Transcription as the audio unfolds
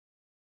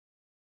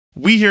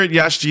We here at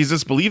Yash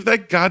Jesus believe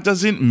that God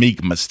doesn't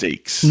make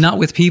mistakes. Not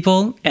with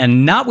people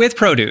and not with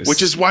produce.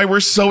 Which is why we're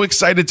so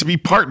excited to be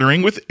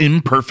partnering with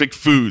Imperfect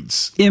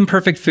Foods.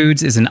 Imperfect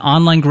Foods is an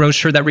online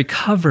grocer that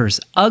recovers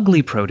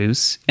ugly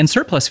produce and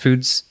surplus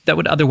foods that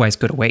would otherwise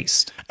go to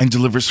waste. And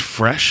delivers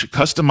fresh,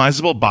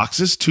 customizable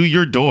boxes to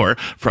your door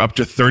for up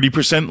to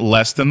 30%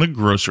 less than the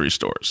grocery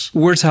stores.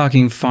 We're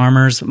talking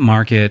farmers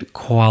market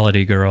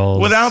quality, girls.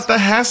 Without the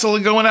hassle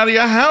of going out of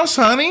your house,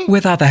 honey.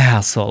 Without the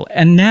hassle.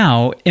 And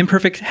now,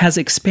 Imperfect has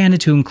expanded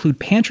to include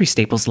pantry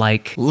staples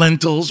like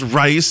lentils,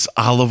 rice,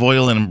 olive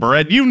oil, and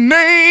bread. You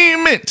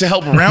name it to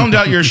help round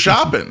out your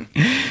shopping.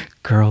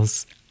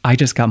 Girls, I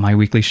just got my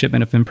weekly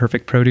shipment of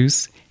Imperfect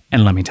produce,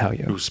 and let me tell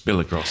you. Ooh, spill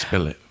it, girl,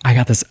 spill it. I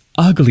got this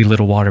ugly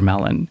little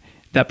watermelon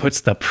that puts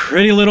the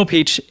pretty little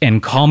peach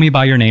and Call Me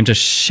By Your Name to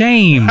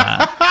shame.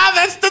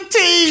 That's the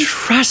tea.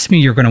 Trust me,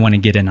 you're going to want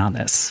to get in on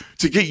this.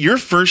 To get your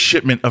first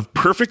shipment of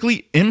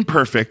perfectly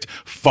imperfect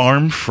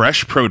farm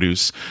fresh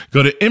produce,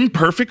 go to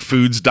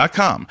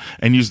imperfectfoods.com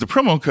and use the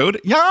promo code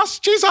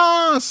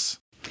YASJesus.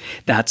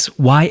 That's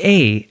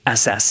YASSJESUS.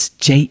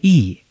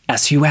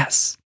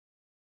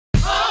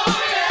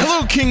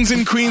 Hello, kings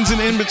and queens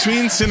and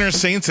in-between sinners,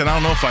 saints, and I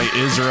don't know if I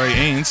is or I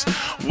ain't.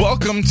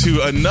 Welcome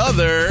to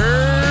another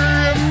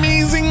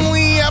amazingly...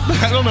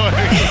 I don't know how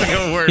to think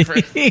of a word for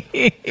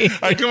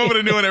it. I come up with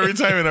a new one every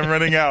time and I'm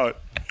running out.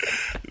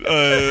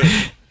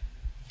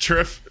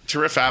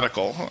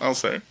 Terrifatical, I'll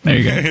say. There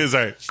you go.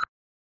 Sorry.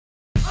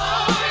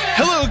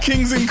 Hello,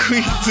 kings and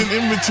queens and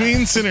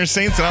in-between sinners,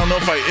 saints, and I don't know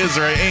if I is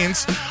or I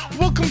ain't.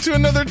 Welcome to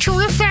another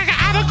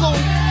terrifatical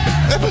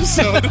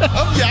episode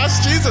of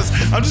Yash Jesus.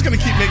 I'm just going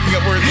to keep making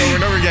up words over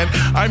and over again.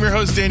 I'm your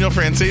host, Daniel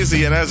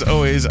Francesi, and as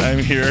always, I'm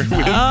here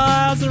with...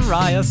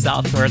 Azariah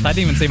Southworth. I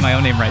didn't even say my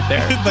own name right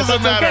there. It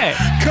doesn't matter. Okay.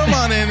 Come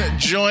on in,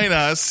 join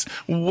us.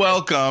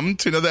 Welcome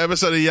to another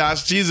episode of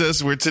Yash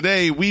Jesus, where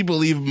today we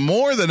believe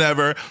more than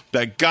ever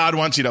that God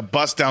wants you to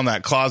bust down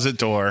that closet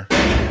door.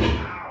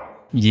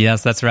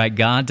 Yes, that's right.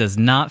 God does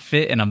not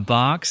fit in a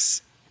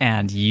box,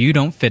 and you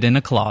don't fit in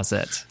a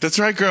closet. That's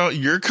right, girl.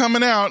 You're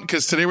coming out,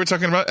 because today we're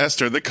talking about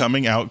Esther, the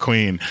coming out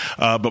queen.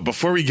 But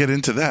before we get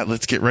into that,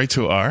 let's get right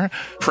to our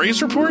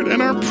praise report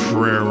and our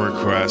prayer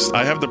request.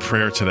 I have the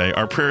prayer today.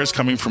 Our prayer is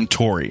coming from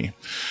Tori.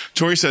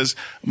 Tori says,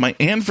 my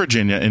Aunt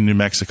Virginia in New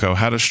Mexico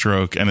had a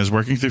stroke and is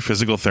working through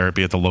physical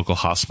therapy at the local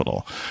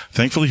hospital.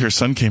 Thankfully, her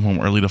son came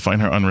home early to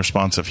find her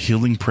unresponsive.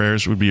 Healing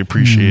prayers would be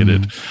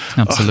appreciated.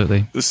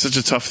 Absolutely. This is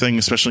such a tough thing,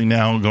 especially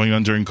now going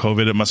on during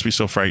COVID. It must be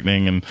so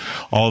frightening and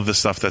all of this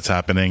stuff that's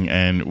happening.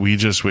 And we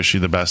just wish you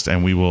the best,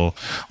 and we will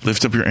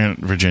lift up your Aunt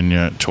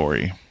Virginia,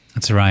 Tori.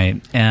 That's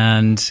right.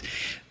 And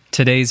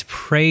today's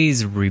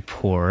praise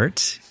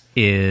report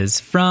is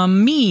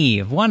from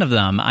me, one of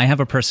them. I have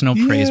a personal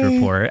praise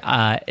report.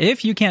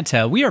 If you can't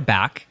tell, we are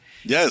back.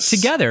 Yes.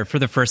 Together for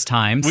the first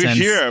time. We're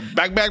here.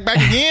 Back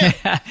again.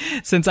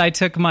 Since I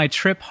took my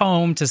trip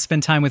home to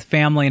spend time with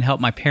family and help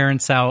my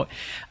parents out.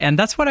 And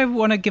that's what I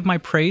want to give my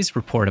praise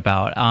report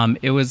about.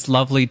 It was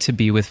lovely to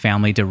be with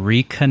family, to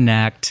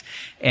reconnect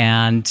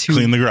and to...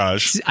 Clean the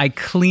garage. I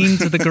cleaned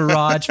the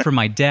garage for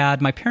my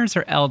dad. My parents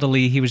are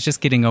elderly. He was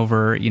just getting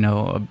over,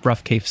 a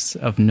rough case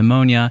of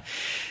pneumonia.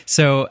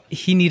 So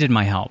he needed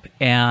my help.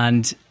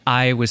 And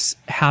I was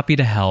happy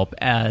to help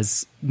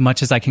as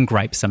much as I can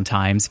gripe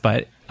sometimes,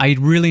 but I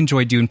really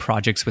enjoy doing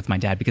projects with my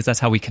dad because that's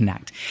how we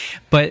connect.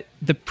 But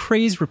the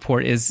praise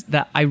report is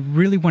that I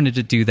really wanted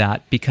to do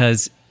that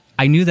because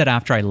I knew that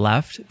after I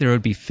left, there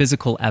would be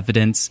physical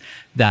evidence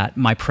that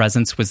my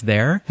presence was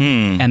there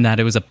and that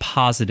it was a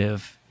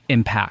positive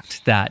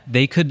impact, that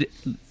they could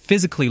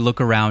physically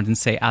look around and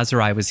say,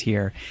 Azariah was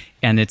here,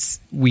 and our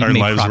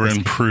lives progress. were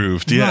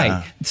improved. Yeah.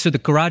 Right. So the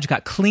garage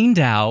got cleaned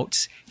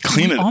out.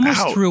 We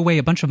almost threw away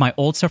a bunch of my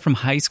old stuff from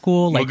high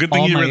school, like good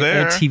thing all you my were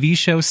there. old TV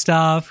show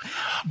stuff.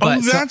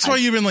 But that's why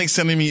you've been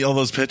sending me all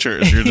those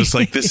pictures. You're just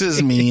like, this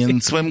is me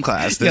in swim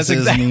class. This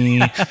is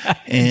me. And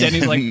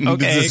Denny's like,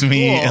 okay, this is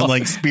me cool.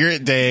 at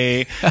Spirit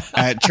Day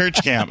at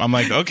church camp. I'm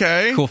like,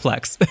 okay. Cool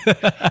flex.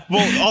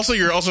 Well, also,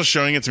 you're also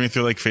showing it to me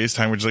through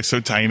FaceTime, which is so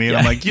tiny. And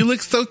I'm like, you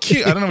look so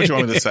cute. I don't know what you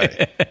want me to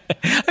say.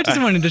 I just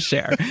wanted to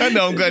share. I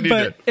know. I'm glad you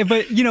did.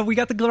 But, we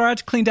got the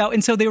garage cleaned out.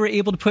 And so they were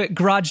able to put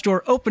garage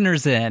door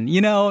openers in,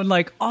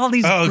 and all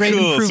these great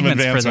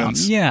improvements for them.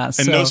 Yeah.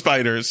 And no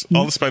spiders.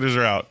 All the spiders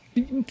are out.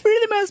 For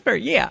the most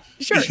part, yeah,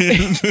 sure.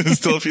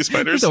 Still a few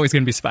spiders? There's always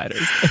going to be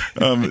spiders.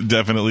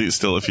 Definitely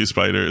still a few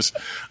spiders.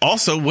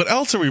 Also, what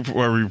else are we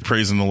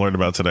praising the Lord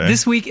about today?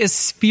 This week is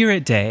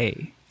Spirit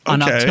Day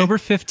on October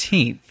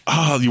 15th.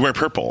 Oh, you wear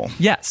purple.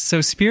 Yes. So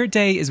Spirit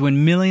Day is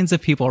when millions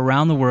of people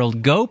around the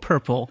world go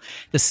purple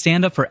to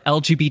stand up for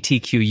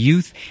LGBTQ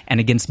youth and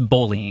against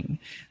bullying.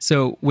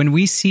 So when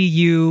we see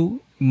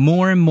you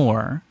more and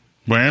more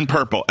wearing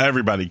purple,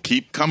 everybody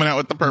keep coming out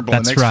with the purple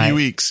in the next few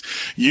weeks.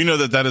 You know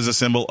that is a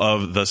symbol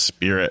of the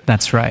Spirit.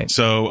 That's right.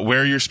 So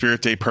wear your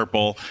Spirit Day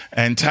purple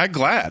and tag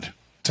GLAAD.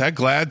 tag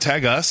Glad,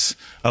 tag us.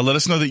 Let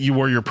us know that you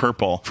wore your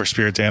purple for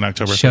Spirit Day on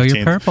October 15th. Show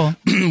your purple.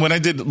 When I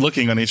did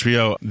looking on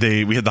HBO,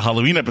 we had the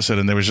Halloween episode,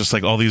 and there was just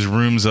like all these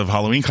rooms of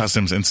Halloween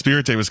costumes, and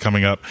Spirit Day was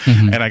coming up,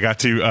 and I got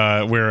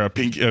to wear a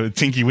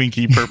Tinky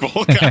Winky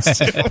purple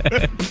costume.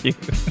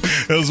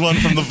 It was one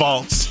from the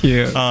vaults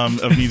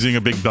of me doing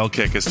a big bell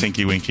kick as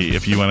Tinky Winky.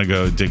 If you want to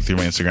go dig through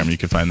my Instagram, you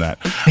can find that.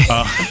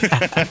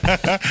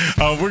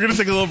 We're going to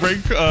take a little break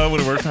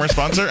with a word from our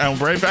sponsor, and we'll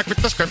be right back with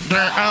the scripture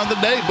of the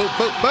day. Boop,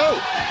 boop,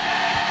 boop.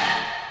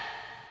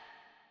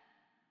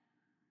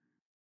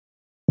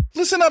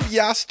 Listen up,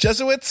 yas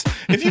Jesuits.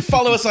 If you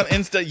follow us on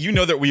Insta, you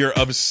know that we are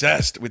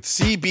obsessed with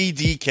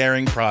CBD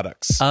Caring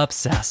products.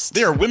 Obsessed.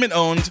 They are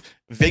women-owned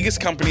Vegas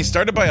company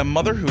started by a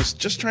mother who's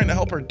just trying to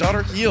help her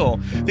daughter heal.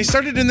 They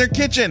started in their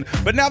kitchen,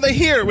 but now they're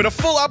here with a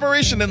full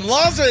operation in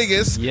Las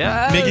Vegas,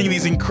 making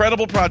these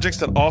incredible projects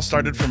that all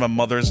started from a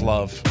mother's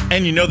love.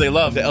 And you know they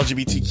love the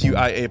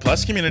LGBTQIA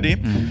plus community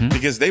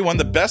because they won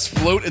the best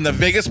float in the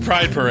Vegas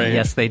Pride Parade.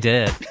 Yes, they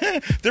did.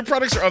 Their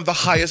products are of the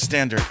highest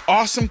standard.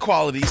 Awesome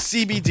quality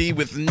CBD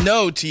with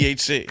no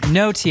THC.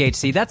 No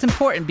THC. That's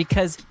important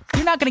because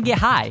you're not going to get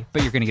high,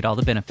 but you're going to get all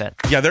the benefit.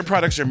 Yeah, their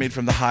products are made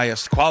from the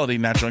highest quality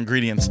natural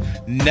ingredients,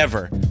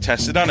 never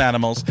tested on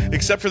animals,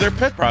 except for their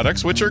pet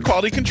products, which are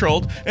quality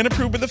controlled and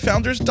approved by the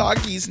founders'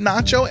 doggies,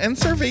 Nacho and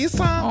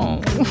Cerveza.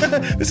 Oh.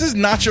 This is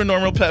Nacho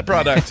Normal Pet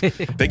product.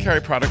 They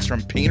carry products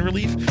from pain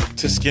relief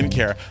to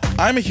skincare.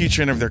 I'm a huge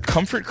fan of their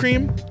comfort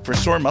cream for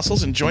sore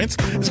muscles and joints.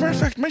 As a matter of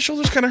fact, my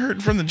shoulder's kind of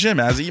hurting from the gym,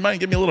 Azzy. You might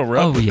give me a little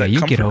rub with that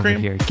you comfort get over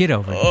cream. here. Get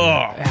over here.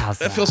 Oh,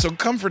 that feels so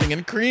comforting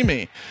and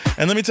creamy.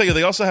 And let me tell you,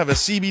 they also have a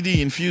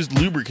CBD-infused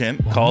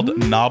lubricant called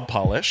Knob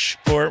Polish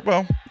for,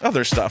 well,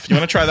 other stuff. You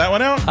want to try that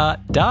one out?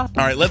 Duh.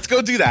 All right, let's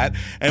go do that.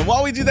 And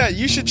while we do that,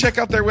 you should check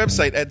out their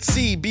website at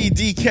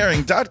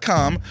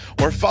cbdcaring.com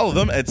or follow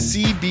them at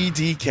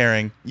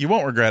cbdcaring. You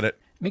won't regret it.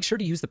 Make sure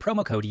to use the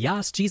promo code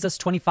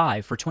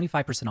YASJesus25 for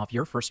 25% off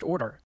your first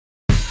order.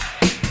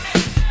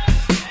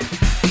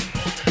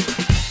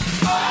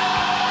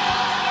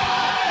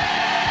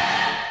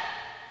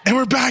 And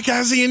we're back,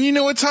 Azzy, and you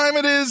know what time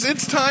it is.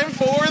 It's time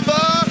for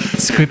the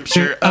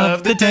Scripture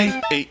of the Day.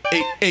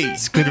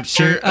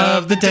 Scripture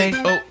of the Day.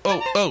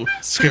 Oh.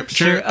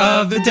 Scripture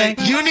of the Day.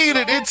 You need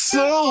it. It's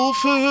soul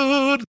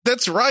food.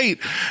 That's right.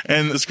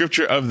 And the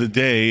scripture of the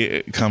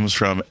day comes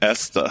from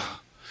Esther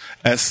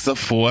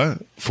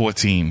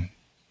 4:14.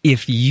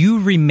 If you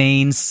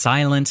remain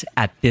silent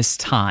at this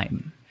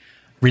time,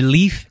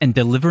 relief and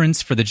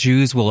deliverance for the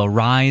Jews will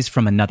arise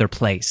from another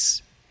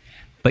place.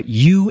 But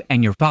you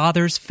and your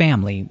father's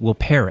family will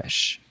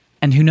perish.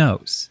 And who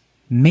knows,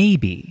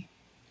 maybe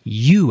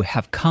you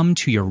have come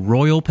to your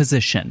royal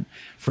position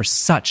for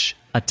such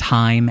a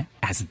time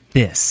as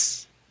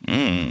this.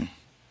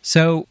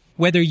 So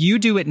whether you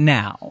do it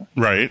now,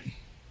 right,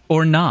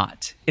 or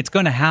not, it's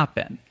going to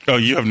happen. Oh,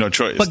 you have no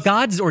choice. But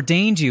God's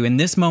ordained you in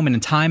this moment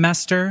in time,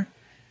 Esther,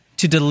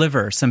 to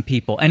deliver some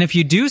people. And if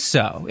you do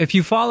so, if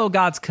you follow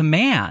God's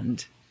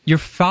command, your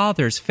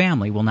father's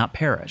family will not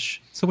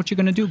perish. So what you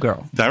going to do,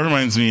 girl? That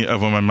reminds me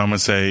of when my mom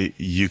would say,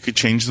 you could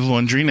change the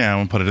laundry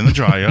now and put it in the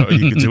dryer, or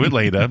you could do it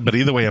later, but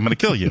either way, I'm going to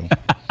kill you.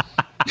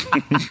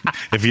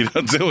 If you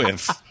don't do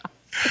it.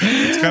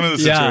 It's kind of the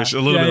situation,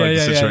 a little bit like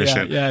the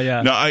situation.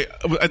 Yeah. No, I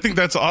think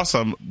that's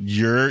awesome.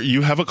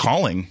 You have a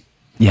calling.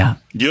 Yeah.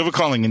 You have a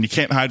calling, and you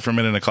can't hide from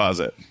it in a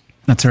closet.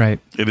 That's right.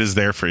 It is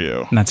there for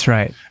you. That's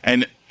right.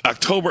 And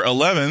October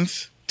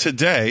 11th,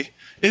 today,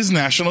 is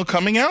National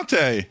Coming Out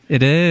Day.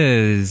 It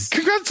is.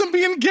 Congrats on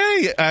being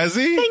gay,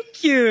 Azzy.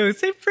 Thank you.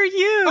 Same for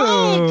you.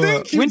 Oh,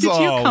 thank you. When did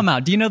you come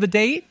out? Do you know the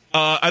date?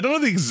 I don't know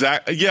the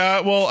exact.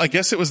 Yeah, well, I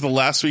guess it was the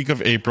last week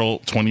of April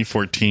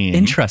 2014.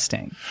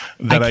 Interesting.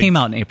 I came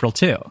out in April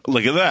too.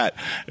 Look at that.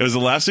 It was the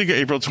last week of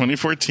April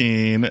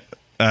 2014.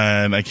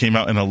 And I came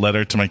out in a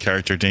letter to my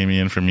character,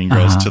 Damien, from Mean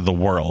Girls, to the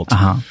world.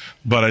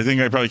 But I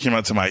think I probably came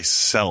out to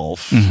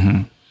myself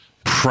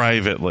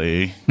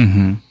privately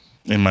in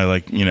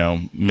my,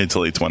 mid to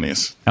late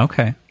 20s.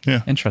 Okay.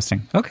 Yeah.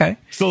 Interesting. Okay.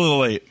 Still a little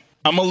late.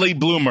 I'm a late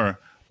bloomer.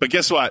 But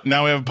guess what?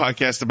 Now we have a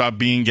podcast about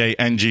being gay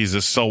and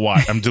Jesus. So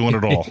what? I'm doing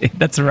it all.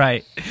 That's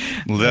right.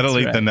 Better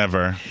late than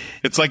never.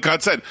 It's like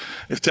God said,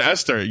 if to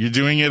Esther, you're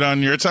doing it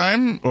on your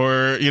time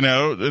or,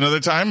 another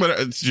time, but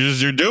it's just,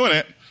 you're doing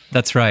it.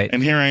 That's right.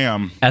 And here I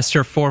am.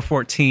 Esther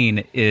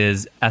 4:14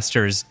 is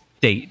Esther's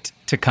date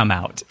to come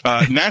out.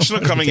 National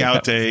Coming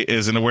Out Day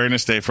is an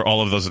awareness day for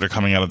all of those that are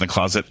coming out of the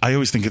closet. I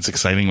always think it's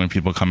exciting when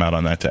people come out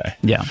on that day.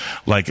 Yeah.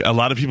 Like a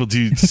lot of people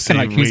do say,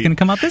 like, who's going to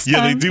come out this time?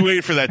 Yeah, they do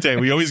wait for that day.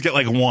 We always get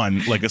like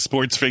one, like a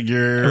sports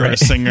figure or a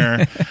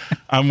singer.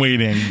 I'm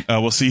waiting.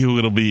 We'll see who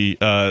it'll be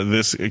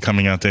this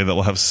coming out day that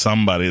will have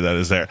somebody that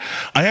is there.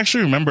 I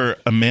actually remember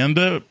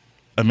Amanda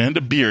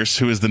Bierce,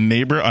 who is the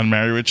neighbor on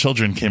Married with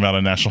Children, came out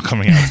on National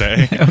Coming Out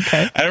Day.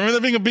 Okay. I remember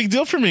that being a big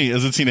deal for me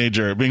as a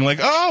teenager, being like,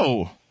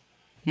 oh,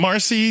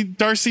 Marcy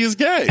Darcy is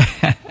gay.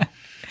 And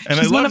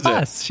She's I one loved of it.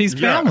 us. She's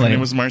Yeah, family. her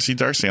name was Marcy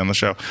Darcy on the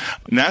show.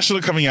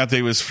 National Coming Out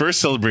Day was first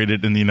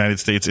celebrated in the United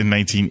States in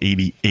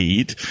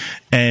 1988.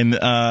 And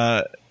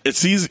it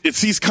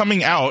sees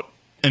coming out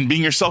And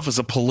being yourself is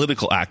a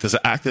political act, is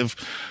an act of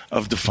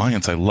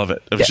defiance. I love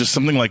it. It's just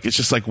something like, it's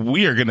just like,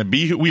 we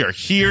are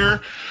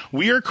here.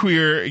 We are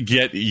queer.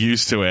 Get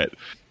used to it.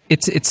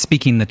 It's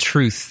speaking the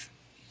truth.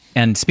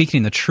 And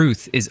speaking the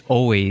truth is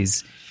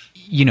always,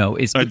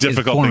 is a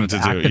difficult thing to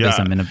do.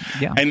 Activism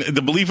And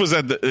the belief was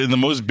that the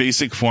most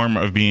basic form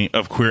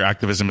of queer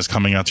activism is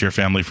coming out to your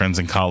family, friends,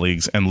 and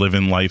colleagues and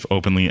living life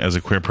openly as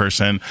a queer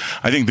person.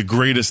 I think the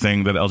greatest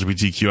thing that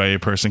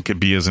LGBTQIA person could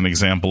be is an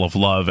example of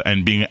love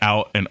and being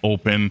out and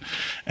open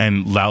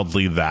and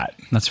loudly that.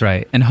 That's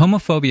right. And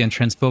homophobia and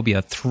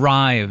transphobia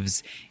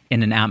thrives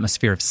in an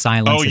atmosphere of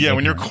silence. Oh yeah,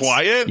 when you're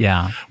quiet.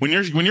 Yeah. When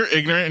you're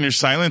ignorant and you're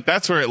silent,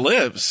 that's where it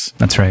lives.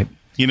 That's right.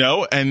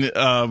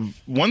 And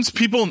once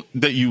people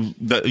that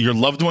your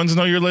loved ones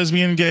know you're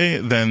lesbian, gay,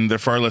 then they're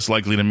far less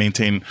likely to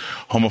maintain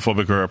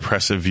homophobic or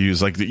oppressive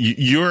views. Like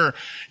you're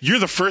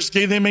the first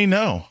gay they may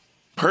know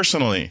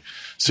personally.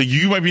 So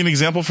you might be an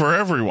example for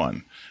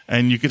everyone,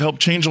 and you could help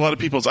change a lot of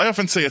people's. I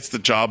often say it's the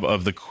job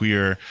of the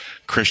queer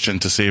Christian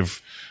to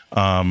save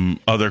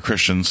other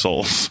Christian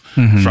souls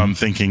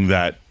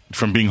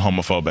from being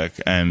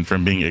homophobic and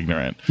from being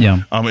ignorant.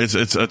 Yeah.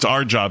 It's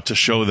our job to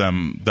show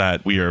them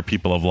that we are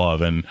people of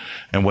love and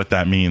what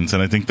that means.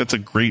 And I think that's a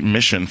great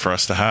mission for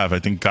us to have. I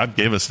think God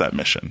gave us that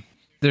mission.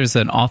 There's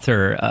an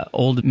author,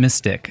 old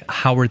mystic,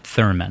 Howard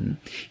Thurman.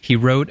 He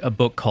wrote a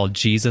book called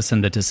Jesus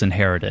and the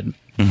Disinherited.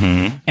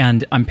 Mm-hmm.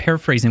 And I'm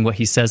paraphrasing what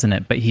he says in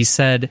it, but he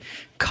said,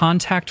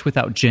 contact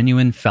without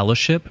genuine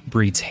fellowship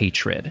breeds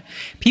hatred.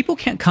 People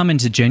can't come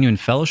into genuine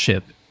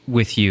fellowship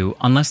with you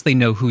unless they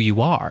know who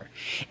you are.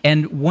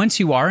 And once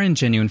you are in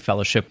genuine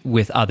fellowship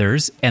with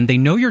others and they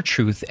know your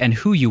truth and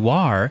who you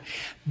are,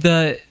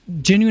 the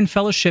genuine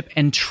fellowship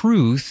and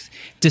truth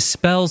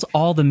dispels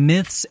all the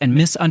myths and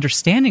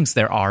misunderstandings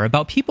there are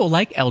about people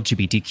like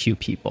LGBTQ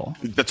people.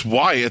 That's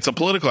why it's a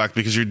political act,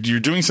 because you're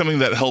doing something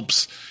that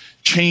helps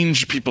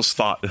change people's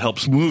thought. It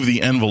helps move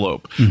the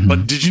envelope. Mm-hmm.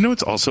 But did you know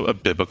it's also a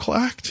biblical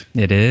act?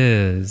 It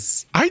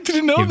is. I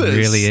didn't know this. It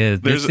really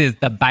is. This is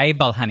the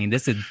Bible, honey.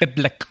 This is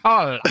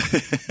biblical.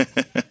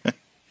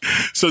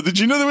 So did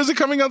you know there was a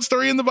coming out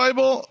story in the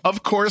Bible?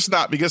 Of course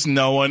not, because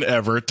no one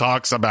ever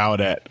talks about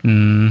it.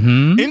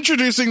 Mm-hmm.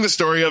 Introducing the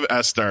story of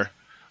Esther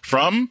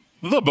from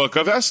the book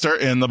of Esther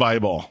in the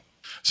Bible.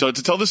 So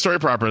to tell the story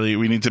properly,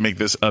 we need to make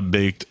this a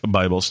baked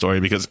Bible story,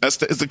 because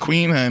Esther is the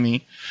queen,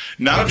 honey.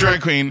 Not a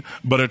drag queen,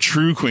 but a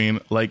true queen,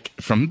 like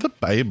from the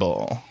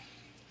Bible.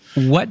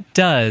 What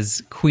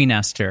does Queen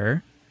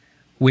Esther,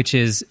 which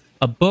is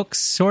a book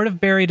sort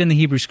of buried in the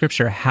Hebrew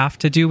scripture, have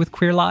to do with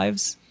queer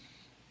lives?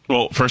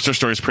 Well, first, her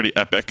story is pretty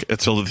epic.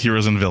 It's filled with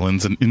heroes and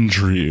villains and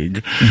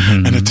intrigue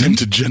and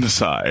attempted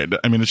genocide.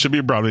 I mean, it should be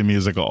a Broadway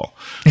musical.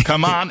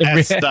 Come on,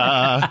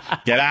 Esther,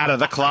 get out of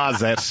the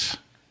closet.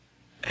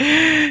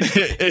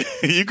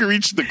 You can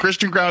reach the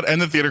Christian crowd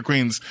and the theater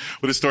queens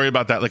with a story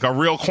about that, like a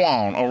real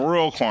queen.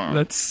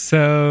 That's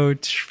so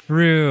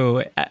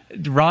true.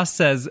 Ross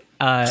says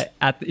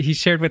he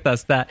shared with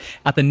us that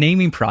at the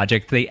Naming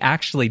Project they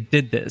actually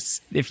did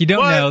this. If you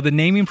don't know, the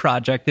Naming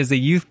Project is a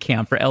youth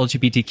camp for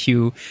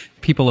LGBTQ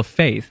people of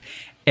faith,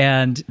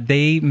 and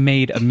they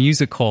made a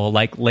musical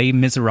like Les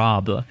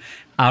Miserables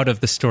out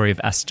of the story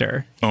of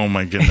Esther. Oh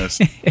my goodness.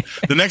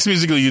 The next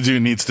musical you do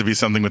needs to be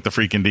something with the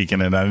Freaking Deacon,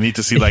 and I need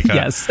to see like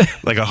a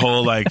like a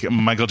whole like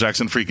Michael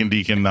Jackson Freaking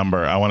Deacon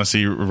number. I want to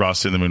see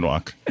Ross do the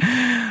moonwalk.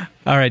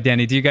 All right,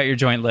 Danny, do you got your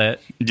joint lit?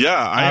 Yeah,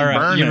 I'm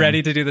burning. You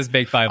ready to do this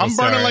baked Bible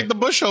story? I'm burning like the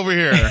bush over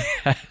here.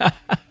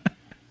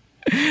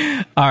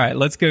 All right,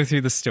 let's go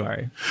through the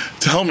story.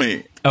 Tell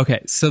me.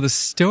 Okay, so the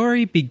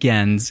story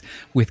begins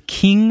with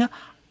King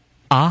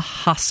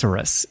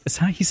Ahasuerus.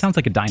 He sounds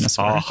like a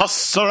dinosaur.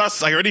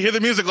 Ahasuerus. I already hear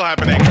the musical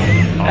happening.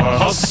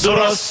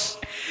 Ahasuerus.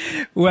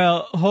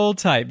 Well, hold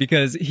tight,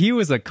 because he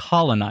was a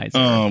colonizer.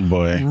 Oh,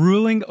 boy.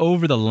 Ruling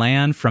over the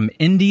land from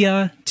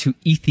India to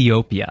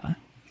Ethiopia.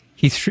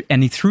 He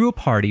threw a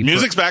party.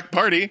 Music's back,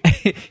 party.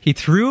 He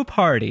threw a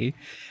party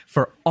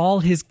for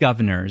all his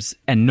governors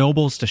and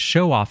nobles to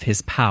show off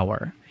his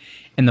power.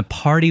 And the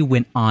party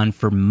went on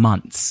for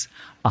months.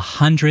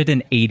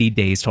 180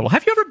 days total.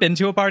 Have you ever been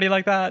to a party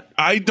like that?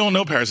 I don't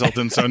know Paris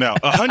Hilton, so no.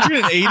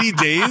 180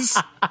 days?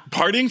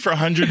 Partying for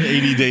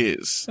 180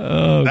 days.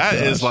 Oh, that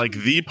is like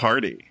the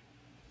party.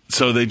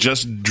 So they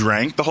just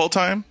drank the whole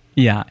time?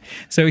 Yeah.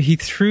 So he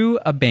threw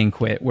a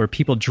banquet where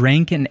people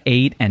drank and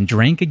ate and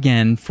drank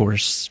again for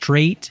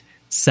straight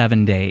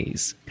 7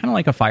 days. Kind of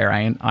like a Fire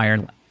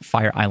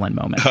Island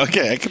moment.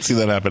 Okay, I can see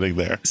that happening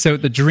there. So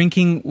the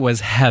drinking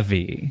was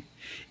heavy.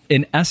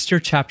 In Esther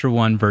chapter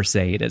 1, verse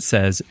 8, it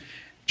says,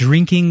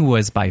 drinking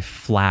was by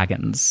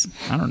flagons.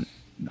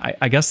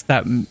 I guess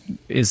that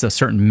is a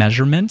certain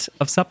measurement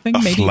of something.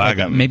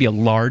 Maybe a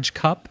large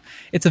cup.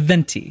 It's a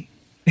venti.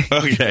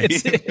 Okay.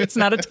 it's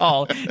not a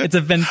tall. It's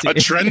a venti. A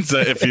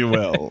trenza, if you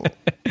will.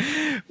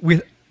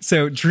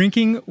 So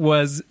drinking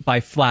was by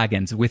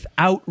flagons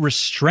without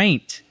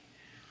restraint.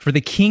 For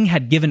the king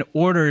had given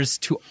orders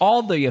to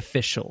all the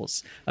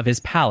officials of his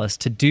palace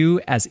to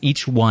do as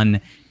each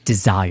one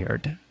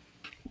desired.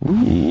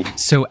 Ooh.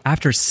 So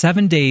after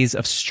 7 days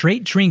of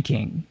straight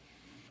drinking,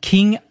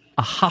 King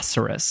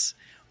Ahasuerus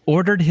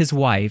ordered his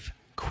wife,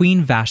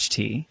 Queen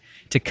Vashti,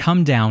 to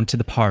come down to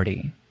the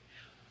party,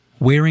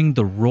 wearing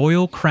the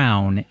royal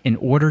crown in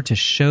order to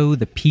show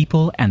the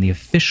people and the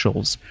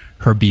officials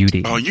her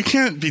beauty. Oh, you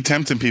can't be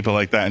tempting people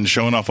like that and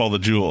showing off all the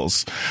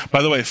jewels.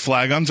 By the way,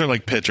 flagons are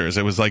like pitchers.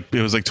 It was like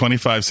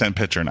 25-cent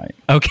pitcher night.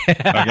 Okay.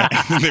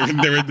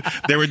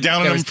 they were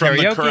down on them from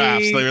karaoke. the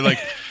crafts. They were like,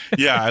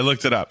 yeah, I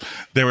looked it up.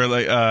 They were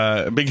like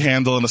a big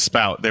handle and a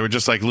spout. They were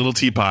just like little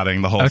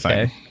teapotting the whole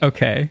thing.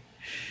 Okay.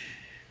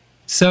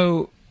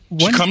 So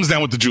She comes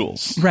down with the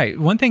jewels. Right.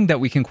 One thing that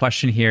we can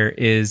question here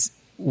is,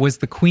 was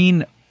the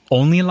queen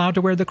only allowed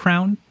to wear the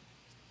crown?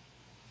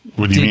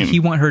 What do you mean? Did he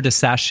want her to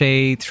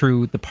sashay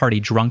through the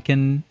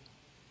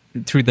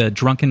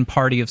drunken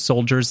party of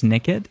soldiers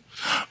naked?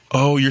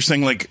 Oh, you're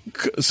saying like,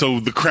 so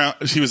the crown,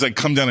 she was like,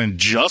 come down in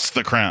just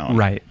the crown.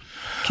 Right.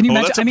 Can you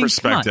imagine? That's a come on.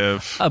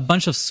 perspective. A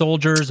bunch of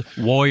soldiers,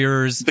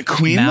 warriors, The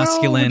queen,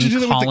 masculine though? Would you do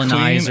that with the queen?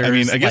 colonizers. I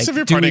mean, I guess if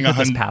you're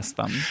partying past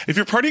them. If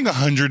you're partying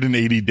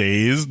 180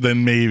 days,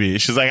 then maybe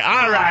she's like,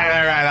 all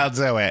right, I'll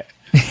do it.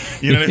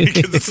 You know what I mean?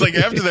 Because it's like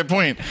after that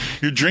point,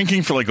 you're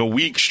drinking for like a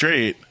week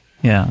straight.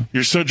 Yeah.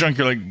 You're so drunk,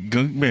 you're like,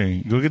 go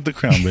get the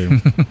crown, babe.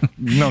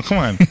 No, come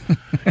on,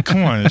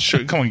 come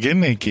on, get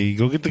naked,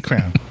 go get the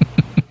crown.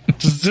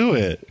 Just do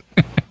it.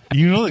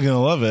 You know they're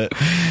gonna love it.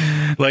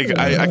 Like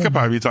I could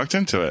probably be talked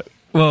into it.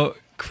 Well,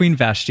 Queen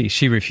Vashti,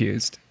 she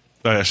refused.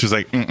 Oh, yeah, she was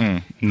like,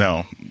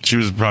 no. She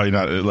was probably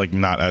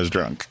not as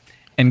drunk.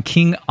 And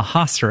King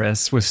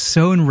Ahasuerus was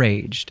so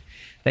enraged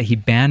that he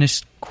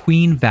banished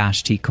Queen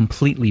Vashti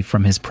completely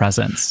from his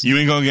presence. You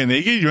ain't gonna get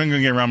naked. You ain't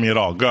gonna get around me at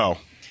all. Go.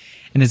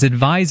 And his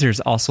advisors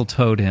also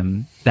told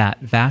him that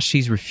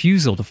Vashti's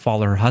refusal to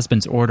follow her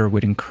husband's order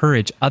would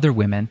encourage other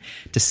women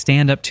to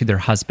stand up to their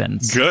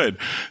husbands. Good.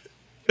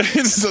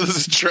 So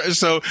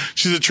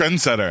she's a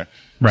trendsetter.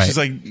 Right. She's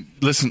like,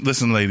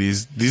 listen,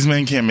 ladies, these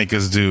men can't make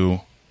us do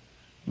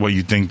what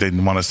you think they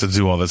want us to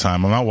do all the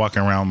time. I'm not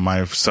walking around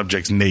my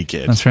subjects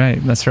naked. That's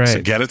right.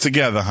 So get it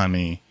together,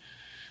 honey.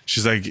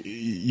 She's like,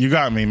 you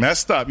got me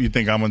messed up. You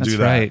think I'm going to do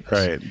that?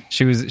 Right.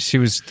 She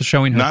was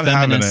showing her Not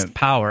feminist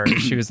power.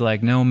 She was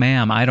like, no,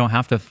 ma'am, I don't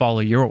have to follow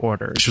your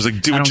orders. She was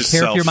like, do it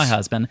yourself. I don't care if you're my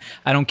husband.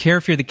 I don't care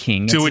if you're the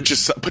king. Do it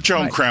yourself. Put your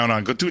own crown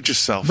on. Go do it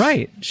yourself.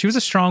 Right. She was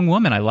a strong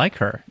woman. I like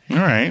her. All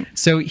right.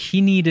 So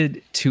he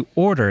needed to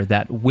order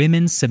that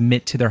women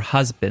submit to their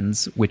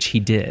husbands, which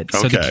he did.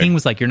 So the king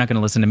was like, you're not going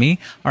to listen to me?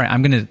 All right,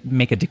 I'm going to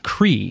make a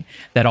decree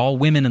that all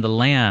women in the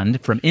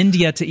land from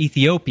India to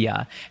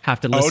Ethiopia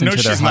have to listen to their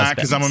husbands. Oh, no, she's not,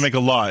 because I'm going to make a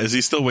law. Is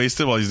he still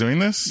wasted while he's doing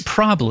this?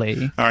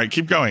 Probably. All right,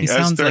 keep going. He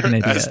sounds like an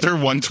idiot. Esther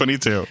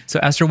 122. So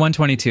Esther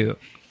 122.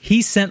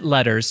 He sent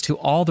letters to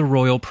all the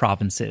royal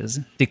provinces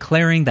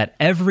declaring that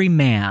every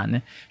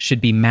man should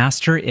be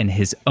master in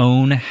his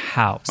own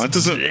house. That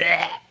doesn't...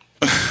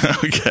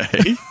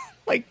 Okay.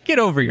 Like, get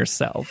over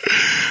yourself.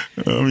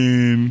 I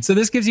mean... So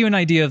this gives you an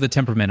idea of the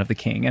temperament of the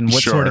king and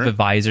what sort of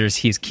advisors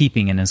he's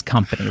keeping in his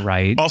company,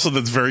 right? Also,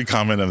 that's very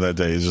common of that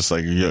day. It's just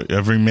like,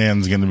 every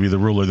man's going to be the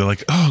ruler. They're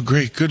like, oh,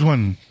 great. Good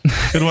one.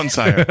 Good one,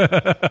 sire.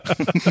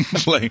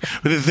 Like,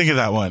 we didn't think of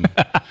that one.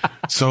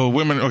 So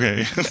women,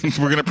 okay.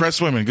 We're going to press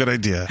women. Good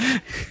idea.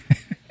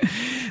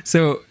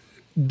 So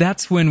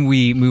that's when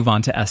we move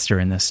on to Esther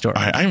in this story.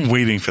 I'm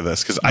waiting for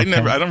this because I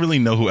don't really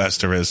know who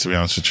Esther is, to be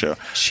honest with you.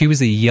 She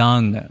was a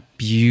young,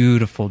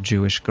 beautiful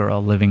Jewish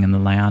girl living in the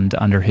land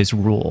under his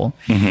rule.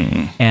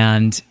 Mm-hmm.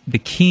 And the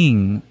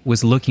king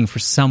was looking for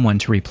someone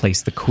to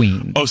replace the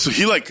queen. Oh, so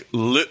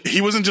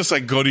he wasn't just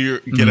like,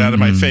 get out of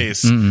my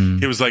face. Mm-mm.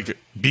 He was like,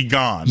 be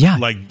gone. Yeah.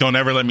 Like, don't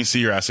ever let me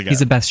see your ass again.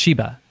 He's a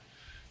Bathsheba.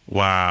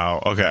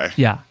 Wow. Okay.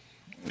 Yeah.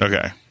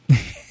 Okay.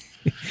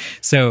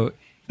 So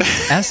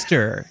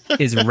Esther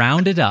is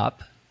rounded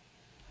up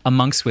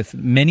amongst with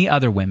many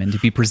other women to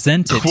be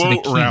presented to the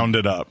king.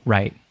 Rounded up.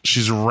 Right.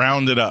 She's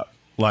rounded up.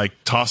 Like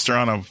tossed her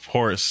on a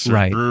horse.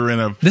 Right. Threw her in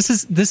a... This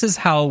is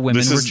how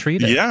women were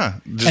treated. Yeah.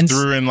 Just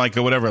threw her in like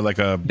a whatever, like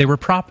a... They were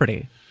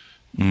property.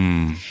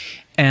 Mm.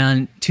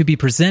 And to be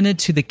presented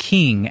to the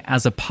king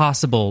as a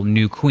possible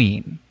new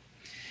queen.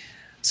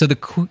 So the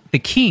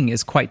king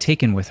is quite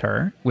taken with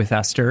her, with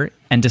Esther,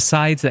 and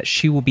decides that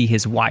she will be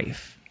his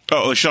wife.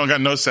 Oh, she don't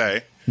got no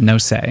say. No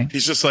say.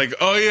 He's just like,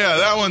 oh yeah,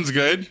 that one's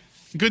good.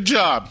 Good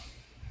job.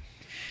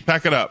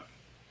 Pack it up.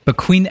 But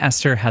Queen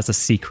Esther has a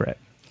secret.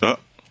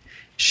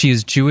 She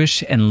is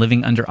Jewish and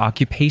living under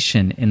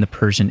occupation in the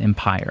Persian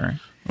Empire.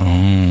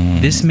 Oh.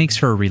 This makes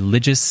her a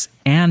religious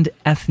and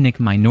ethnic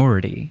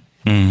minority,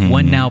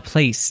 one now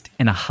placed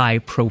in a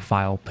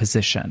high-profile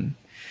position.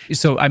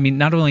 So, I mean,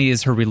 not only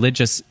is her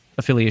religious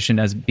affiliation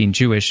as being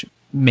Jewish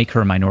make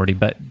her a minority,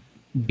 but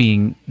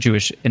being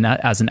Jewish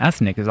as an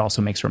ethnic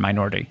also makes her a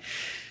minority.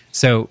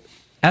 So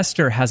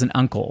Esther has an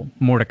uncle,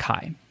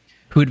 Mordecai,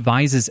 who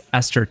advises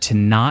Esther to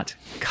not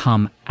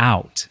come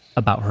out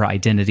about her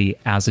identity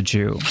as a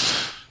Jew.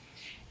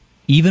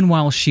 Even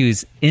while she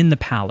was in the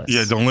palace.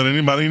 Yeah, don't let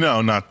anybody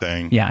know,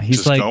 nothing. Yeah, he's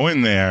just like... go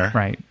in there.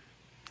 Right.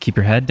 Keep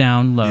your head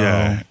down low.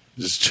 Yeah,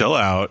 just chill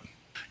out.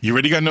 You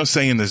already got no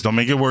say in this. Don't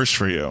make it worse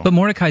for you. But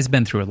Mordecai's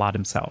been through a lot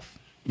himself.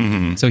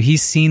 So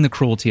he's seen the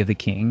cruelty of the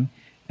king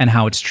and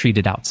how it's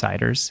treated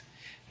outsiders,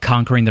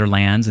 conquering their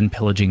lands and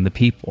pillaging the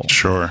people.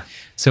 Sure.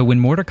 So when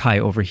Mordecai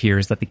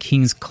overhears that the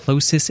king's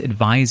closest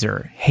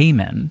advisor,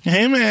 Haman,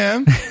 Hey,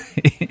 man.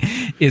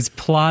 is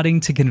plotting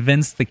to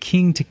convince the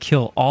king to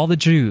kill all the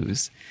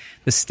Jews,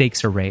 the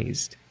stakes are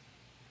raised.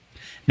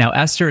 Now,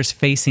 Esther is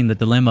facing the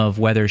dilemma of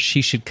whether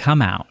she should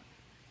come out.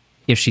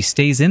 If she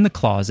stays in the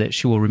closet,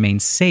 she will remain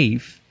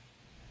safe,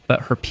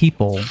 but her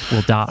people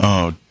will die.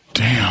 Oh,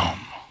 damn.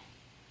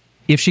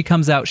 If she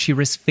comes out, she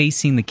risks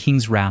facing the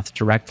king's wrath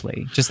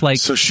directly, just like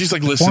So she's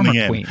like the listening former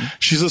in. queen.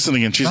 She's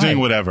listening in. She's Right. doing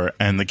whatever.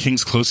 And the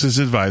king's closest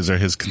advisor,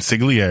 his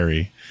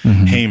consigliere,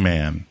 hey,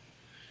 man,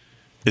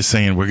 is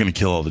saying, we're going to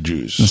kill all the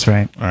Jews. That's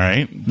right. All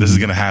right? This is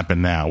going to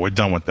happen now. We're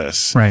done with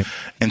this. Right.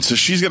 And so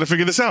she's got to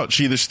figure this out.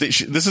 This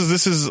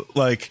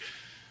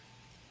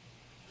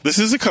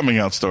is a coming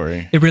out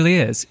story. It really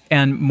is.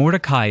 And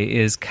Mordecai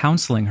is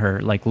counseling her,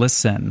 like,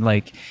 listen,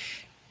 like,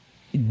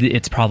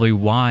 it's probably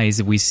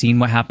wise. We've seen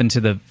what happened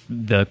to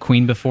the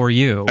queen before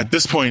you. At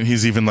this point,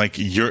 he's even like,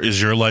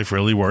 is your life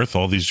really worth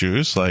all these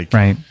Jews? Like,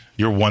 Right.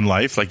 your one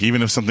life? Like,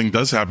 even if something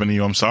does happen to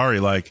you, I'm sorry.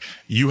 Like,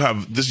 you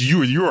have this,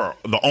 you are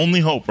the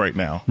only hope right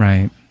now.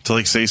 Right. To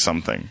like say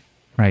something.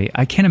 Right.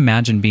 I can't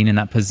imagine being in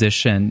that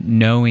position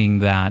knowing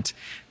that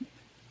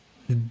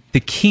the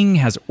king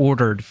has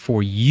ordered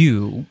for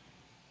your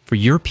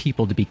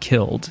people to be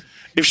killed.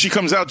 If she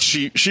comes out,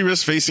 she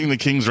risks facing the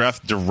king's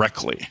wrath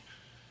directly.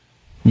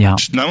 Yeah.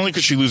 Not only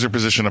could she lose her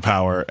position of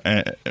power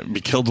and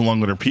be killed along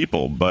with her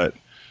people, but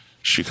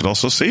she could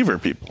also save her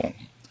people.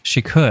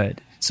 She could.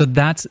 So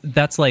that's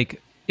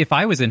like, if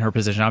I was in her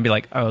position, I'd be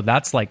like, oh,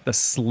 that's like the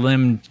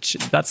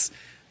that's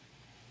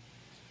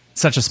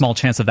such a small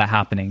chance of that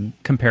happening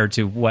compared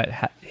to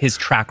his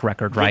track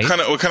record, right?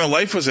 What kind of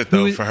life was it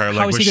though for her?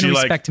 How is was he going she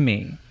to respect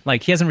me?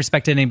 Like, he hasn't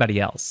respected anybody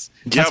else.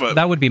 But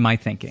That would be my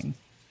thinking.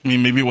 I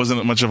mean, maybe it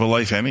wasn't much of a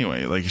life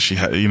anyway. Like, she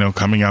had,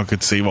 coming out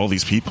could save all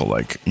these people.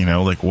 Like,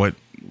 like what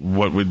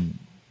would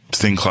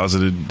staying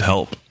closeted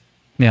help?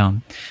 Yeah.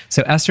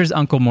 So Esther's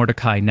uncle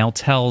Mordecai now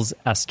tells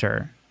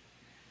Esther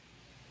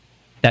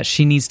that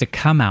she needs to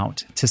come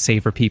out to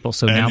save her people.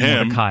 So now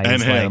Mordecai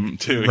is him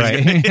too.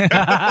 Right.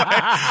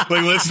 Like,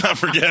 let's not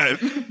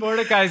forget.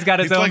 Mordecai's got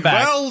his It's own like,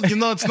 back. well,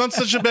 it's not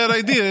such a bad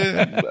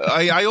idea.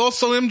 I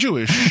also am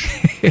Jewish.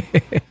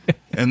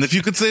 And if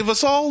you could save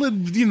us all,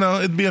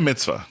 it'd be a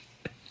mitzvah.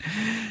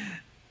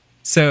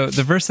 So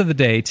the verse of the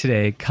day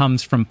today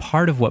comes from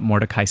part of what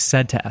Mordecai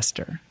said to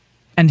Esther.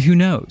 And who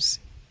knows,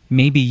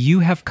 maybe you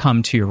have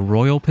come to your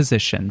royal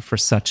position for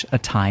such a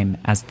time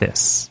as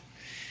this.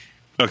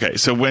 Okay,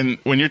 so when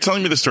you're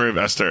telling me the story of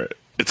Esther,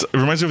 it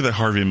reminds me of the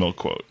Harvey Milk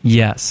quote.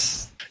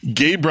 Yes.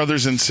 Gay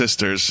brothers and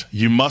sisters,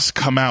 you must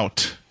come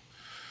out.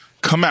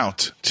 Come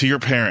out to your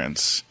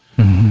parents.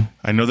 Mm-hmm.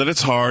 I know that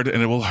it's hard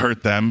and it will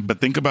hurt them, but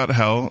think about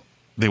how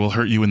they will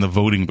hurt you in the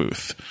voting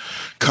booth.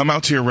 Come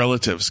out to your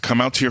relatives. Come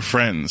out to your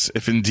friends,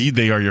 if indeed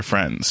they are your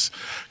friends.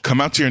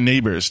 Come out to your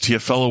neighbors, to your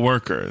fellow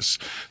workers,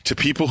 to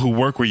people who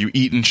work where you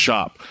eat and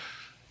shop.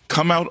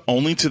 Come out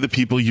only to the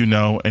people you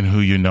know and who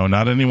you know,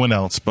 not anyone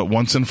else, but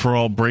once and for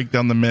all, break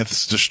down the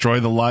myths, destroy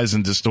the lies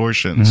and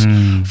distortions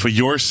for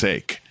your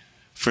sake,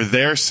 for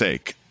their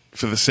sake,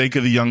 for the sake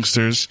of the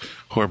youngsters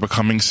who are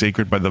becoming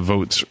sacred by the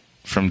votes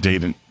from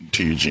Dayton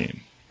to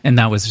Eugene. And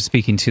that was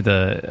speaking to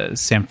the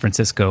San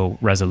Francisco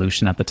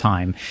resolution at the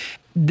time.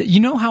 You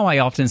know how I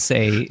often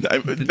say...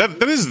 That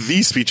is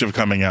the speech of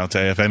coming out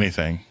day, if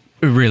anything.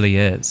 It really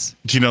is.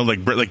 Do you know,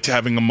 like to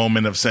having a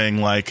moment of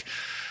saying, like...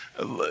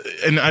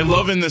 And I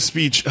love in this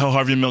speech how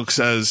Harvey Milk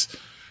says,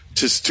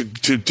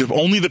 to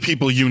only the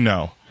people you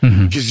know.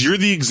 Because you're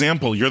the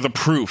example. You're the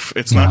proof.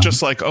 It's not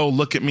just like, oh,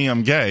 look at me,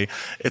 I'm gay.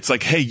 It's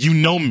like, hey, you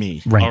know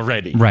me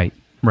already. Right.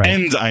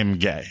 And I'm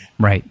gay.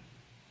 Right.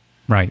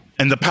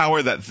 And the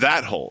power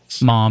that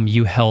holds. Mom,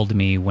 you held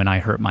me when I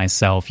hurt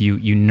myself.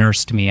 You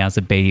nursed me as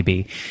a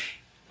baby.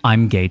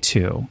 I'm gay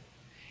too.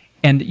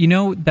 And you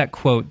know that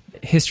quote,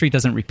 history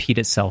doesn't repeat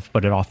itself,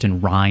 but it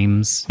often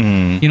rhymes.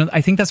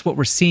 I think that's what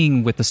we're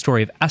seeing with the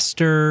story of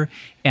Esther,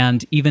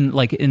 and even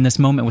like in this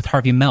moment with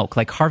Harvey Milk.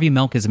 Like, Harvey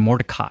Milk is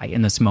Mordecai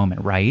in this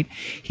moment, right?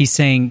 He's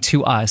saying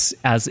to us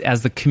as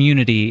the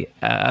community,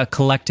 a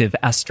collective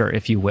Esther,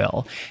 if you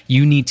will,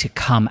 you need to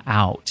come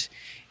out,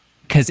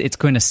 because it's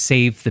going to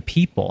save the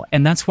people.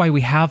 And that's why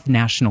we have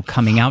National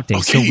Coming Out Day,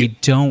 so we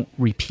don't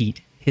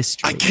repeat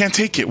history. I can't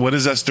take it. What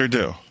does Esther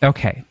do?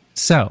 Okay,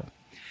 so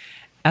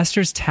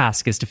Esther's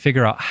task is to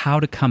figure out how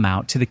to come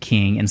out to the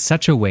king in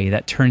such a way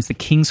that turns the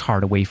king's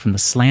heart away from the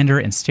slander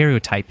and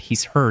stereotype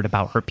he's heard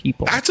about her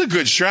people. That's a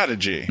good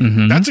strategy.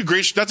 That's a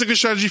good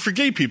strategy for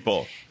gay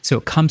people. So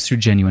it comes through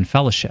genuine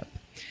fellowship.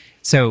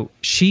 So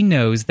she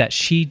knows that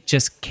she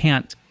just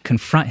can't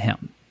confront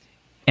him.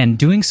 And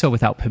doing so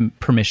without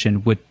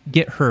permission would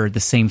get her the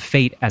same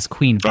fate as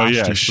Queen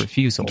Vashti's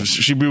refusal.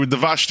 She'd be with the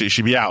Vashti.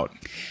 She'd be out.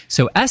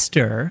 So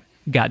Esther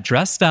got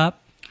dressed up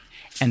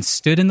and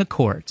stood in the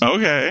court,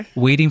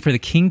 waiting for the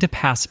king to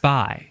pass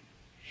by.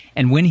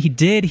 And when he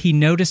did, he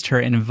noticed her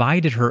and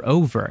invited her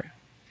over.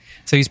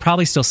 So he's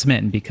probably still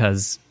smitten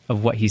because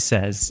of what he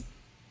says.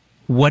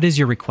 What is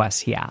your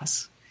request, he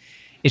asks.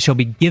 It shall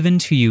be given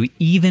to you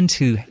even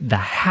to the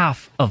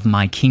half of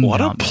my kingdom.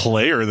 What a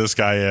player this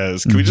guy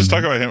is. Can we just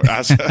talk about him?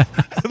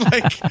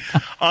 Like,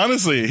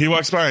 honestly, he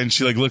walks by and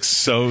she like looks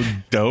so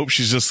dope.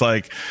 She's just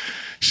like,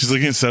 she's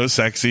looking so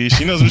sexy.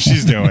 She knows what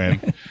she's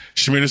doing.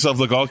 She made herself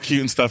look all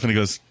cute and stuff. And he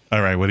goes,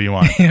 all right, what do you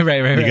want?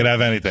 right. You can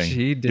have anything.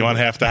 You want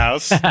half the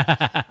house?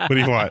 What do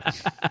you want?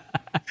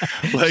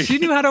 Like, she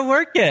knew how to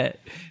work it.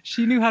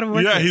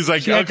 Yeah, he's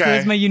like, she had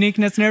okay. charisma,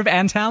 uniqueness, nerve,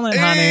 and talent,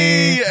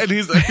 Hey! honey.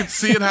 And I could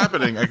see it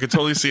happening. I could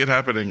totally see it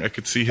happening. I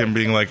could see him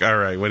being like, all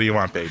right, what do you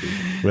want, baby?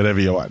 Whatever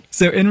you want.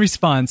 So in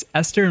response,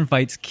 Esther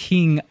invites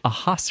King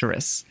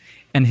Ahasuerus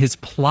and his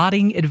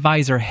plotting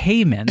advisor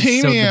Haman,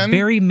 so the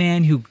very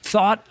man who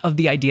thought of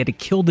the idea to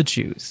kill the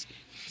Jews,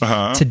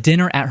 to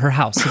dinner at her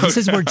house. So this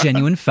is where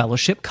genuine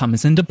fellowship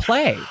comes into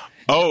play.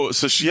 Oh,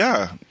 so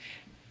yeah.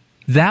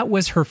 That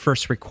was her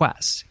first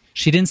request.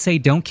 She didn't say,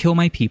 don't kill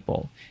my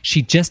people.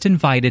 She just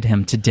invited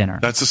him to dinner.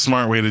 That's a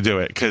smart way to do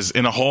it, because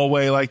in a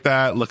hallway like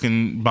that,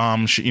 looking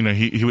bomb,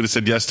 he would have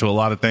said yes to a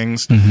lot of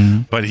things,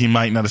 but he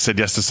might not have said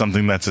yes to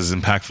something that's as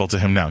impactful to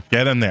him now.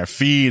 Get him there,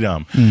 feed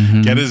him,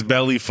 get his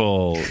belly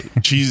full,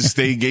 cheese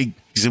steak,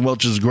 eggs and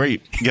Welch's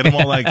grape. Get him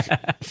all like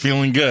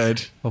feeling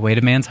good. The way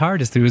to man's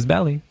heart is through his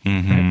belly.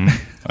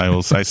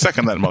 I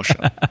second that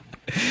motion.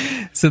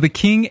 So the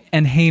king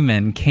and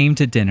Haman came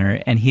to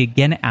dinner, and he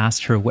again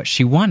asked her what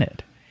she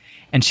wanted.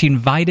 And she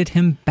invited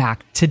him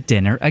back to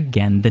dinner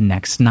again the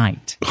next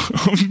night.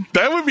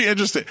 That would be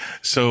interesting.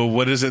 So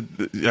what is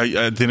it?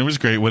 Dinner was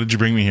great. What did you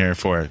bring me here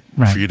for?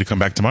 Right. For you to come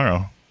back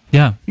tomorrow.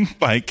 Yeah.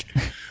 Like,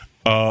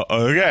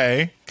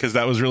 okay. Because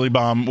that was really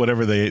bomb,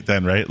 whatever they ate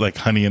then, right? Like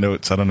honey and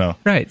oats. I don't know.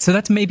 Right. So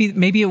that's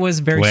maybe it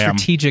was very Lamb.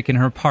 strategic in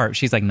her part.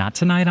 She's like, not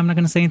tonight. I'm not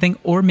going to say anything.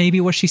 Or maybe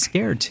was she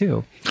scared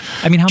too?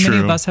 I mean, how many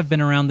True. of us have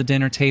been around the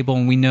dinner table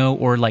and we know,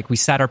 or like we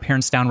sat our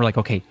parents down. We're like,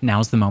 okay,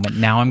 now's the moment.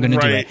 Now I'm going to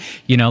do Right.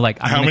 it. Like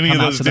I'm How gonna many come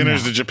of out those to them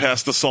dinners now. did you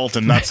pass the salt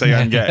and not say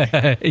I'm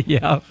gay?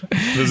 Yeah.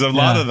 There's a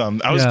lot of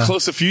them. I was Yeah.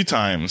 close a few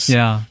times.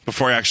 Yeah.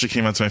 Before I actually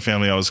came out to my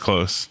family, I was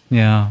close.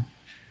 Yeah.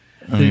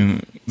 I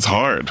mean, it's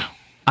hard.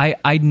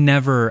 I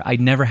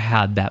never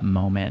had that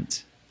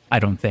moment, I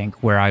don't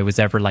think, where I was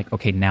ever like,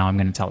 okay, now I'm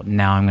going to tell him.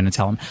 Now I'm going to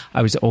tell him.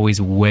 I was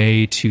always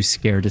way too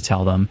scared to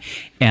tell them.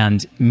 And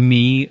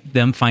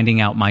them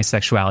finding out my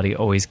sexuality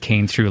always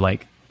came through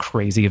like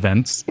crazy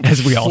events,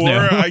 as we all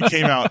know.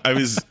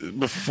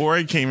 Before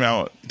I came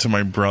out to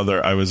my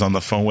brother, I was on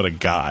the phone with a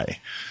guy.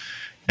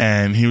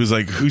 And he was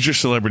like, who's your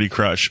celebrity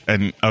crush?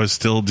 And I was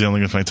still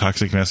dealing with my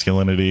toxic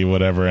masculinity,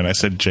 whatever. And I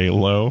said,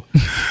 J-Lo.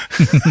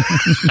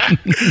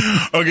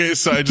 Okay,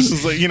 so I just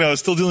was like,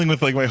 still dealing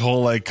with like my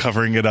whole like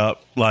covering it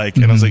up. Like,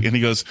 and I was like, and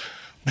he goes,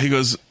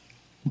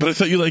 but I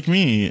thought you liked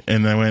me.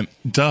 And I went,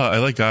 duh, I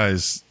like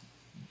guys,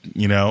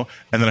 And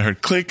then I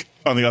heard click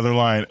on the other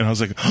line. And I was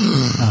like,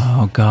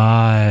 oh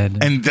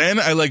God. And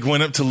then I like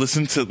went up to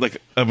listen to like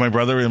my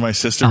brother and my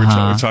sister were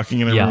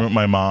talking in a room with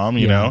my mom,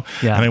 you know,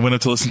 and I went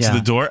up to listen to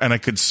the door, and I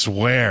could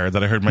swear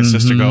that I heard my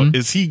sister go,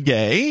 "Is he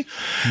gay?"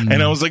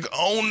 And I was like,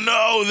 "Oh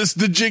no,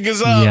 the jig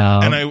is up!" Yeah.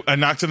 And I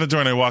knocked on the door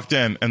and I walked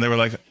in, and they were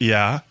like,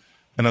 "Yeah,"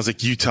 and I was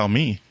like, "You tell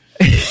me."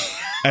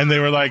 And they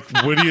were like,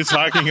 "What are you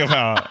talking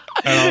about?"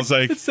 And I was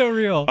like, It's so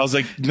real. I was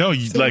like, "No, what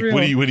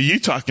are you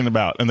talking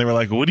about?" And they were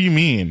like, "What do you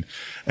mean?"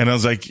 And I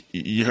was like,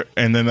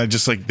 and then I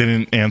just like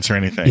didn't answer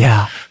anything.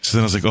 Yeah. So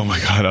then I was like, oh my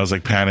God, I was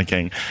like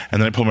panicking. And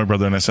then I pulled my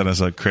brother and I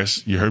was like,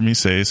 Chris, you heard me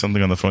say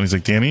something on the phone. He's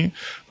like, Danny,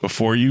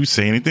 before you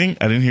say anything,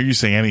 I didn't hear you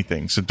say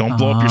anything. So don't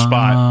blow up your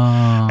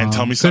spot and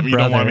tell me something you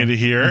don't want me to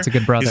hear. That's a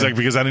good brother. He's like,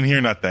 because I didn't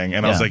hear nothing.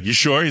 And I was like, you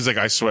sure? He's like,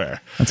 I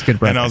swear. That's a good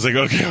brother. And I was like,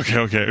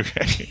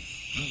 okay.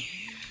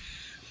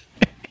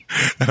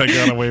 And I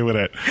got away with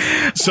it.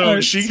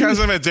 So she comes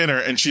in at dinner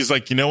and she's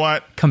like, you know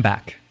what? Come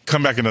back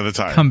Another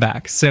time. Come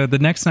back. So the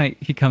next night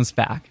he comes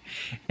back,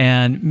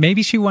 and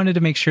maybe she wanted to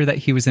make sure that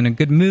he was in a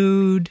good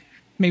mood.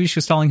 Maybe she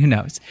was stalling, who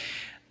knows?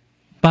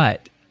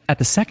 But at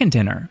the second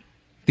dinner,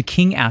 the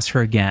king asked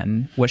her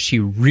again what she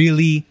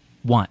really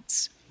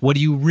wants. What do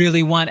you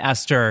really want,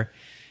 Esther?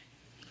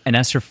 And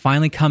Esther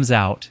finally comes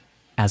out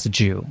as a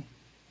Jew.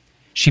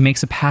 She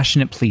makes a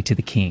passionate plea to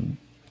the king.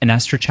 In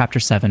Esther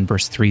chapter 7,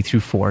 verse 3 through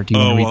 4. Do you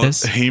want to read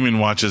this? Haman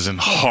watches in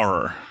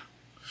horror.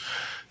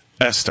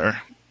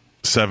 Esther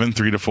 7,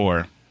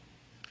 3-4.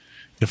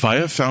 If I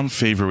have found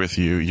favor with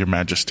you, your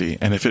majesty,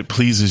 and if it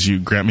pleases you,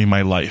 grant me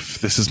my life.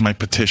 This is my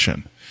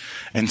petition.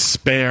 And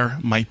spare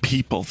my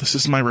people. This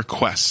is my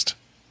request.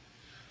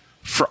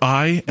 For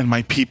I and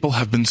my people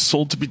have been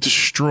sold to be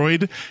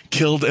destroyed,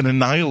 killed, and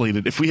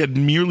annihilated. If we had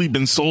merely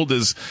been sold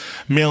as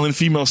male and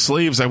female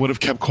slaves, I would have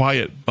kept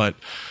quiet. But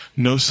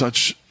no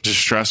such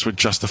distress would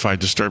justify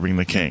disturbing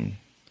the king.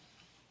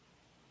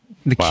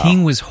 The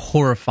king was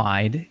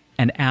horrified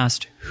and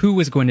asked who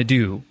was going to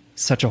do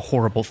such a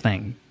horrible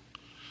thing.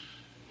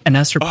 And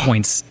Esther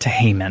points to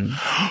Haman.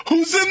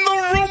 Who's in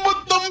the room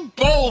with them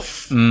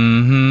both?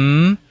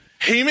 Mm-hmm.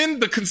 Haman,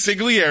 the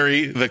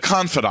consigliere, the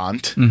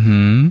confidant,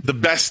 the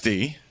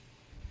bestie,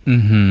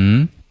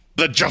 the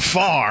the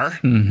Jafar,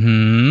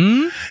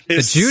 the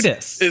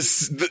Judas,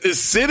 is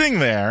sitting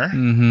there.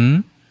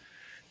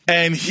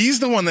 And he's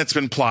the one that's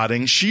been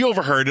plotting. She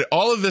overheard it.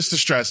 All of this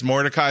distress,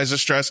 Mordecai's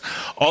distress,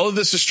 all of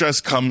this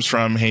distress comes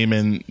from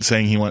Haman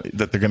saying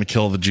that they're going to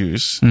kill the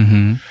Jews.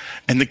 And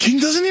the king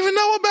doesn't even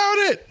know about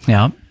it.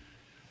 Yeah.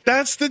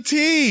 That's the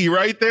tea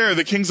right there.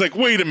 The king's like,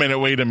 wait a minute.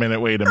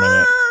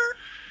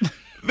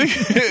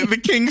 The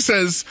king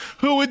says,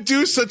 who would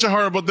do such a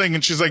horrible thing?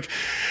 And she's like,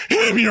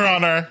 him, Your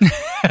Honor.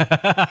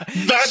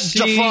 That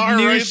Jafar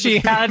knew right she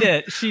had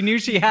it. She knew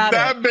she had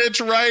that it.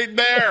 bitch right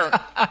there.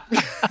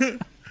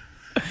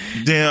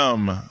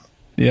 Damn.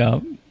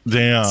 Yeah.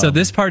 Damn. So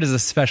this part is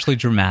especially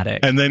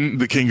dramatic. And then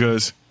the king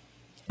goes,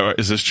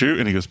 is this true?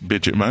 And he goes,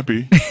 bitch, it might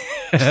be.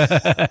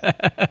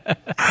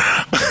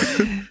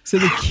 So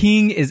the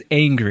king is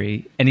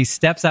angry and he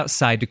steps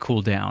outside to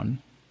cool down.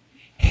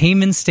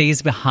 Haman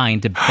stays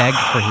behind to beg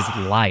for his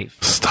life.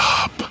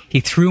 Stop. He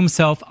threw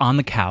himself on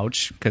the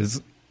couch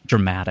because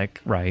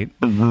dramatic, right?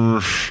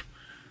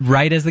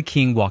 Right as the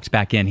king walked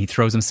back in, he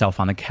throws himself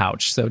on the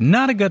couch. So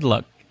not a good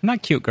look.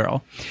 Not cute,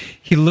 girl.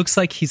 He looks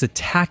like he's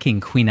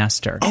attacking Queen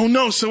Esther. Oh,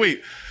 no. So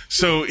wait.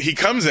 So he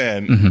comes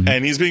in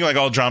and he's being like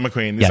all drama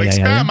queen. He's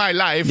spare my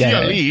life. You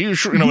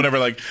know, whatever.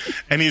 Like,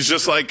 and he's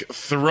just like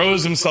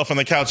throws himself on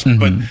the couch.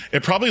 But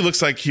it probably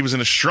looks like he was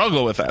in a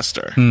struggle with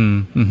Esther.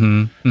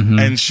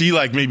 And she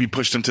like maybe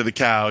pushed him to the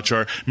couch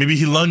or maybe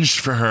he lunged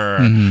for her.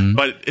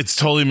 But it's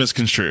totally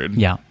misconstrued.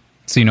 Yeah.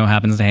 So you know what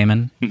happens to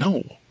Haman?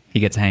 No.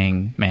 He gets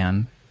hanged,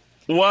 man.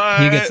 What?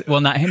 He gets, well,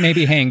 not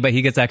maybe hanged, but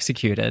he gets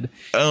executed.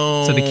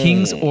 Oh. So the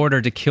king's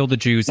order to kill the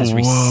Jews is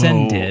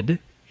rescinded.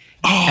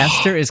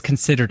 Esther is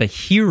considered a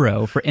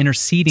hero for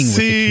interceding with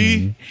the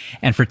king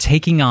and for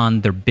taking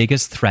on their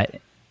biggest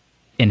threat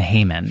in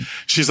Haman.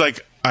 She's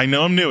like, I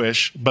know I'm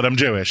newish, but I'm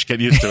Jewish. Get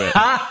used to it.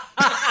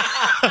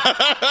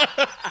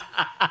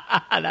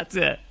 That's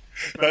it.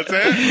 That's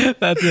it?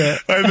 That's it.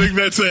 I think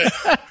that's it.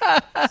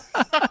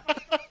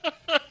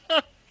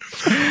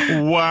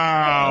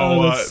 Wow.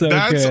 Oh, that's so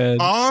good.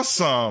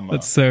 Awesome.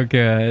 That's so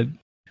good.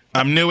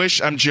 I'm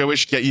newish. I'm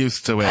Jewish. Get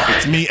used to it.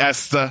 It's me,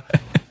 Esther.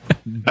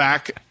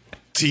 Back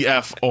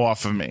TF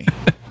off of me.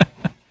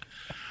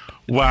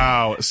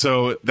 Wow.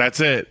 So that's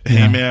it.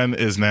 Yeah. Haman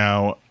is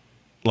now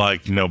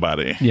like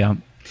nobody. Yeah.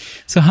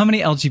 So how many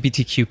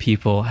LGBTQ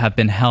people have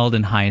been held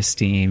in high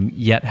esteem,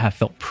 yet have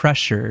felt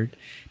pressured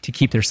to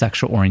keep their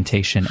sexual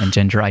orientation and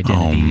gender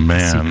identity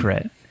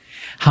secret?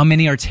 How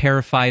many are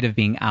terrified of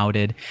being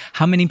outed?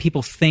 How many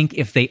people think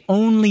if they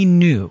only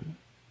knew?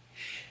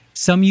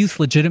 Some youth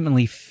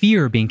legitimately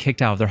fear being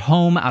kicked out of their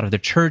home, out of their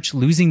church,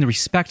 losing the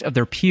respect of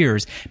their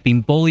peers, being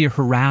bullied or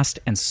harassed,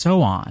 and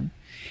so on.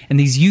 And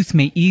these youth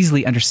may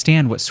easily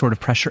understand what sort of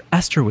pressure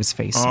Esther was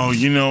facing. Oh,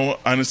 you know,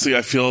 honestly,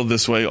 I feel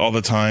this way all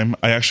the time.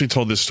 I actually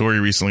told this story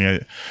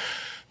recently.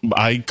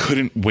 I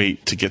couldn't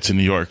wait to get to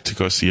New York to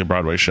go see a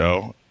Broadway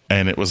show.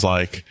 And it was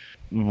like,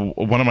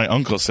 one of my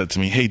uncles said to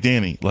me, hey,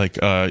 Danny, like,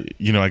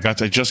 you know, I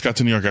just got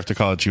to New York after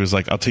college. He was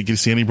like, I'll take you to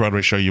see any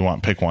Broadway show you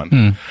want. Pick one.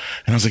 And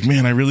I was like,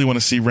 man, I really want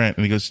to see Rent.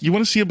 And he goes, you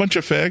want to see a bunch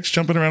of fags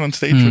jumping around on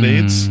stage with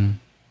AIDS?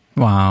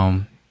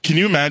 Wow. Can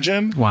you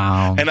imagine?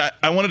 Wow. And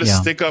I wanted to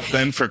stick up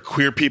then for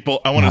queer people.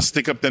 I wanted to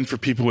stick up then for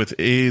people with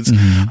AIDS.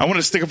 I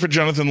wanted to stick up for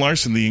Jonathan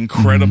Larson, the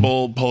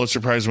incredible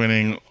Pulitzer Prize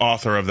winning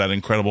author of that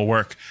incredible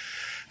work.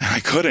 And I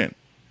couldn't.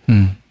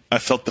 I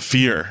felt the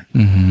fear.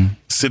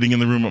 Sitting in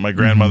the room with my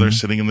grandmother,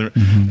 sitting in the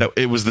that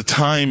it was the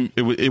time.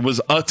 It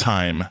was a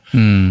time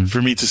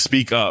for me to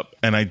speak up,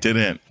 and I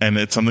didn't. And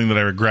it's something that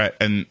I regret.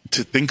 And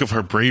to think of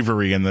her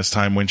bravery in this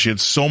time when she had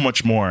so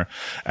much more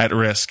at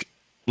risk,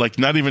 like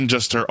not even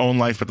just her own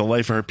life, but the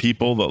life of her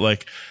people. That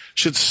like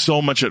she had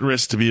so much at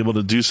risk to be able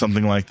to do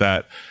something like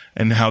that,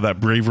 and how that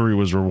bravery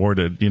was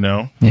rewarded. You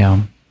know?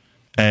 Yeah.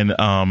 And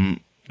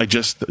I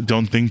just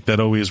don't think that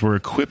always we're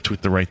equipped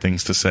with the right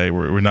things to say.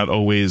 We're not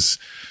always.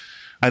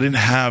 I didn't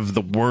have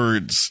the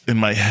words in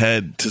my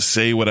head to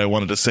say what I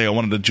wanted to say. I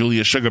wanted a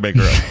Julia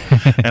Sugarbaker,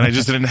 and I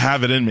just didn't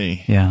have it in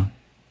me. Yeah.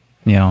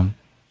 Yeah.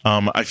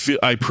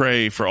 I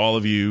pray for all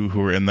of you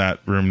who are in that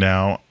room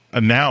now.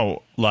 And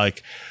now,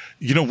 like,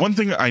 you know, one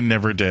thing I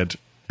never did,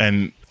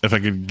 and if I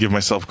could give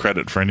myself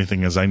credit for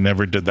anything, is I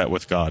never did that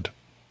with God.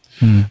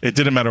 It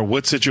didn't matter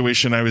what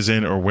situation I was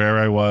in or where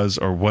I was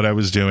or what I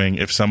was doing.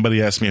 If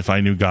somebody asked me if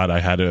I knew God, I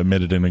had to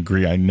admit it and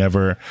agree. I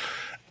never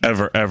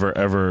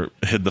ever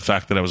hid the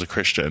fact that I was a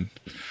Christian.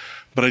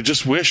 But I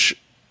just wish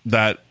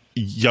that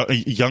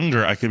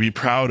younger I could be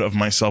proud of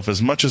myself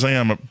as much as I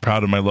am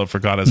proud of my love for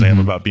God, as I am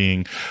about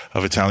being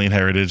of Italian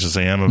heritage, as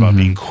I am about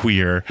being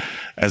queer,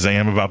 as I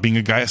am about being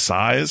a guy of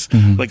size.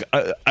 Like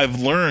I've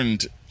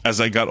learned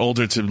as I got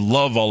older to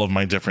love all of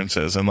my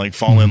differences and like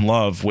fall in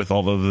love with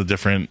all of the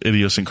different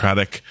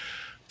idiosyncratic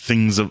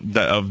things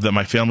that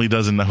my family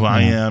does and who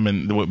I am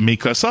and what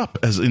make us up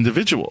as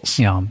individuals.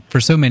 Yeah.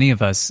 For so many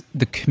of us,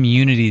 the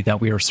community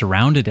that we are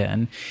surrounded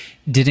in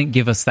didn't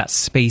give us that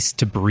space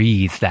to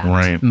breathe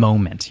that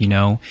moment, you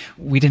know?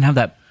 We didn't have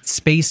that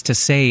space to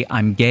say,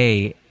 I'm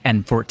gay,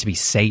 and for it to be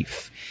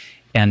safe.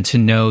 and to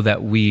know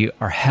that we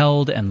are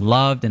held and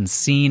loved and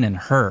seen and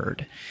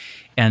heard.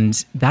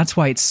 And that's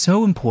why it's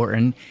so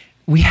important.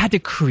 We had to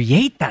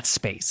create that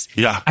space.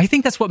 Yeah. I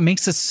think that's what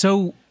makes us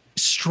so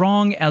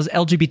strong as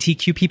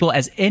LGBTQ people.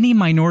 As any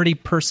minority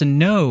person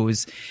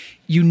knows,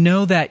 you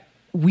know that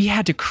we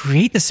had to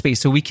create the space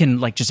so we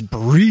can like just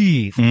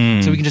breathe,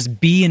 so we can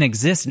just be and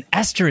exist. And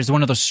Esther is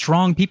one of those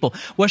strong people.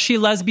 Was she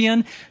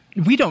lesbian?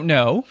 We don't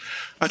know.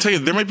 I tell you,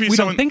 there might be We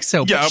someone, don't think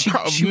so. Yeah,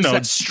 But she was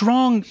that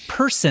strong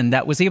person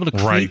that was able to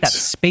create that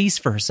space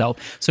for herself,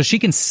 so she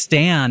can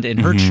stand in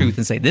her truth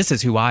and say, "This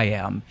is who I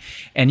am,"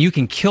 and you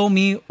can kill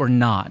me or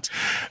not,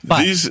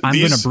 but I'm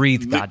going to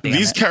breathe. Goddamn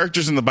these it.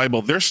 characters in the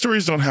Bible, their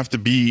stories don't have to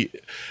be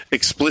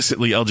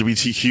explicitly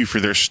LGBTQ for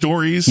their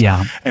stories,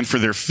 and for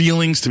their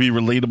feelings to be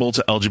relatable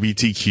to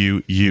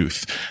LGBTQ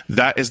youth.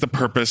 That is the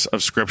purpose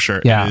of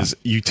Scripture. Yeah. Is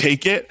you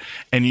take it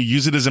and you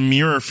use it as a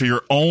mirror for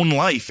your own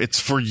life.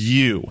 It's for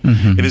you.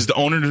 It is the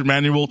owner's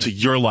manual to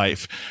your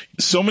life.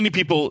 So many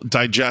people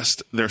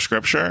digest their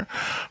Scripture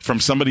from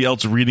somebody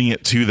else reading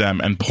it to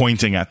them and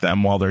pointing at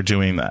them while they're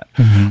doing that.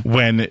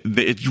 When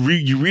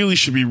you really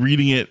should be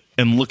reading it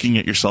and looking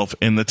at yourself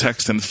in the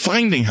text and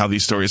finding how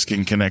these stories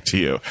can connect to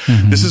you.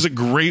 This is a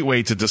great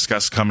way to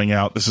discuss coming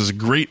out. This is a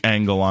great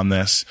angle on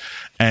this.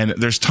 And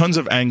there's tons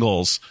of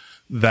angles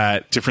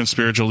that different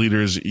spiritual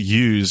leaders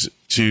use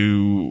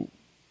to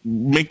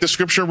make the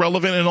Scripture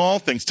relevant in all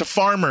things, to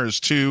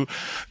farmers, to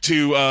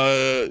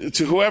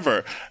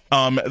whoever.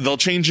 They'll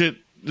change it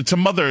to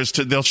mothers,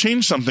 they'll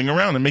change something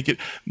around and make it.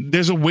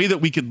 There's a way that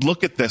we could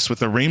look at this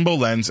with a rainbow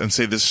lens and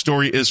say, this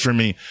story is for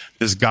me.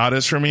 This God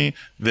is for me.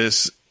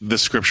 This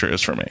Scripture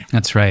is for me.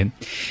 That's right.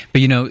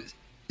 But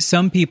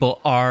some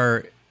people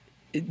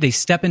they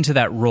step into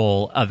that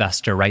role of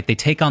Esther, right? They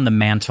take on the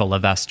mantle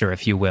of Esther,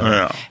 if you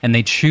will, and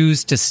they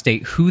choose to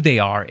state who they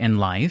are in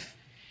life,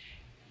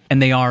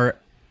 and they are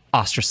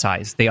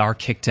ostracized, they are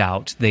kicked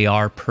out, they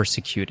are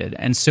persecuted.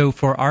 And so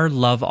for our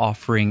love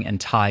offering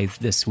and tithe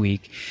this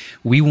week,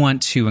 we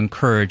want to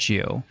encourage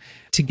you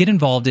to get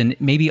involved in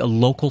maybe a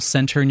local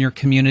center in your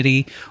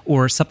community,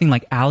 or something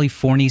like Ali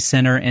Forney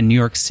Center in New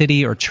York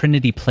City, or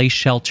Trinity Place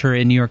Shelter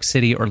in New York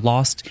City, or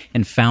Lost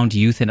and Found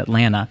Youth in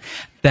Atlanta,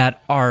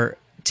 that are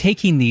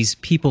taking these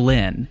people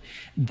in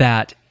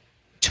that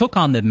took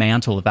on the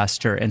mantle of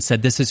Esther and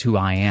said, "This is who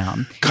I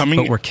am,"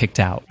 but were kicked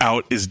out.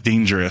 Out is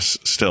dangerous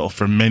still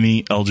for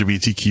many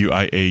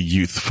LGBTQIA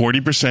youth.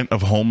 40%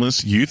 of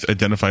homeless youth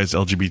identify as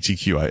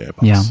LGBTQIA+.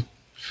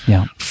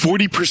 Yeah.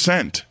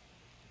 40%.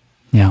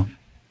 Yeah.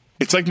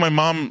 It's like my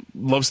mom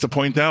loves to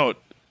point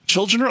out,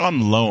 children are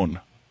on loan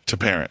to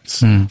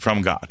parents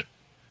from God.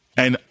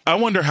 And I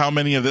wonder how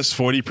many of this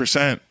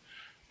 40%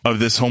 of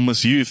this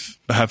homeless youth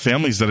have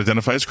families that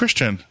identify as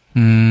Christian.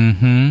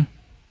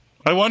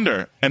 I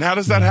wonder. And how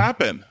does that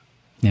happen?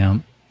 Yeah.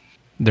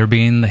 They're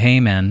being the hey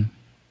man.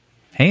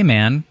 Hey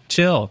man,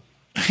 chill.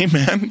 Hey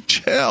man,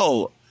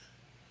 chill.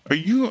 Are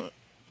you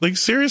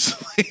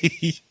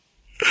seriously?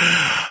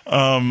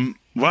 Wow.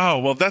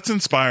 Well, that's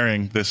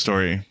inspiring, this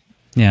story.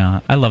 Yeah.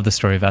 I love the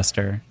story of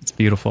Esther. It's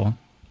beautiful.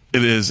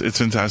 It is. It's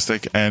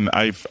fantastic. And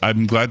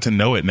I'm glad to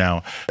know it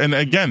now. And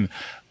again,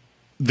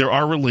 there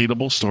are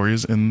relatable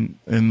stories in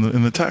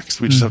the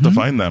text. We just have to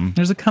find them.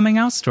 There's a coming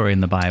out story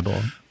in the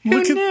Bible.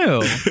 Who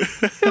knew?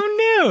 Who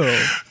knew?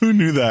 Who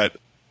knew that?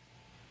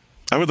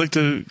 I would like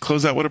to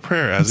close out with a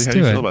prayer. Azzy, how do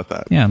you feel about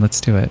that? Yeah,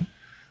 let's do it.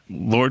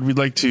 Lord, we'd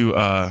like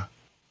to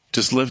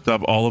just lift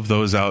up all of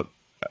those out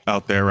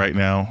there right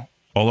now,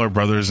 all our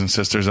brothers and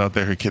sisters out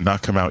there who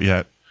cannot come out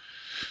yet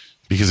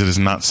because it is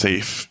not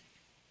safe.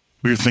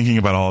 We're thinking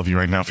about all of you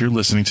right now. If you're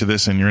listening to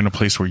this and you're in a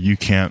place where you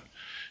can't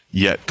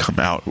yet come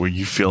out, where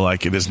you feel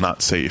like it is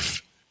not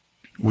safe,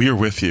 we are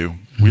with you.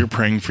 We are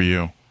praying for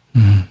you.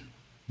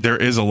 There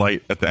is a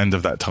light at the end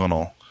of that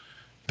tunnel.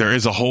 There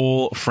is a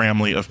whole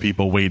family of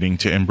people waiting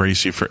to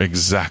embrace you for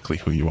exactly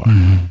who you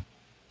are.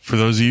 For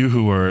those of you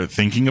who are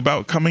thinking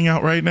about coming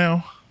out right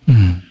now,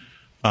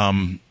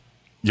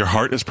 your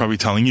heart is probably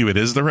telling you it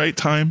is the right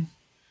time.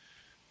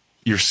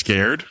 You're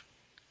scared.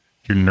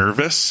 You're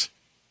nervous.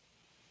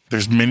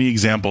 There's many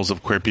examples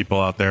of queer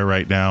people out there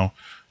right now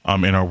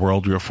in our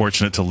world. We are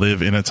fortunate to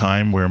live in a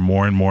time where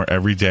more and more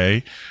every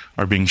day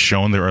are being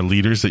shown. There are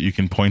leaders that you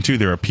can point to.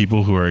 There are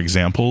people who are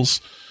examples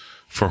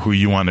for who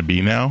you want to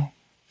be now.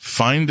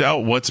 Find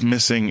out what's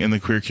missing in the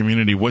queer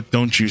community. What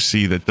don't you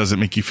see that doesn't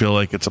make you feel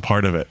like it's a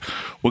part of it?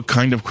 What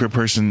kind of queer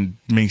person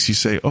makes you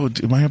say, oh,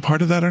 am I a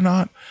part of that or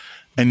not?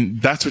 And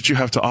that's what you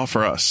have to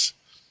offer us.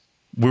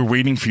 We're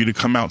waiting for you to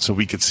come out so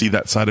we could see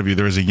that side of you.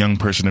 There is a young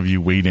person of you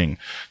waiting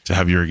to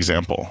have your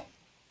example.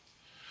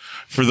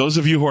 For those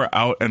of you who are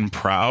out and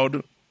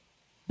proud,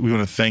 we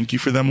want to thank you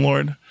for them,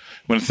 Lord.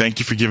 We want to thank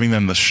you for giving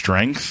them the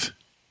strength.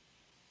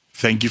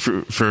 Thank you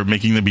for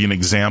making them be an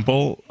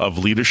example of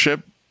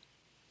leadership,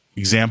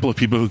 example of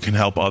people who can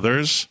help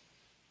others.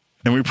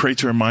 And we pray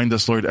to remind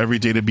us, Lord, every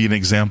day to be an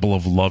example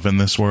of love in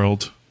this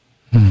world.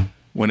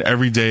 When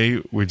every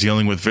day we're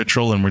dealing with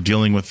vitriol and we're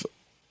dealing with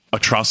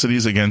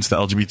atrocities against the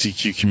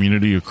LGBTQ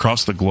community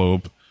across the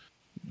globe,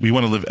 we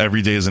want to live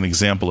every day as an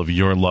example of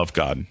your love,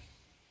 God.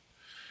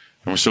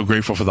 And we're so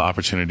grateful for the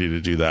opportunity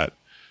to do that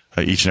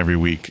each and every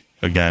week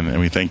again. And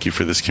we thank you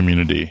for this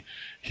community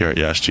here at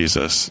Yes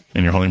Jesus.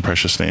 In your holy and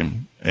precious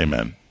name,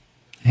 amen.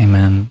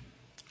 Amen.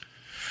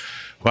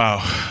 Wow.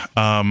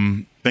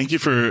 Thank you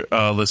for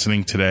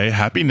listening today.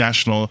 Happy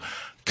National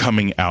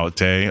Coming Out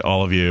Day,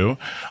 all of you.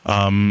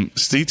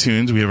 Stay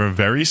tuned. We have a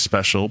very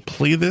special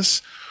Play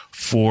This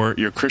for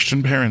Your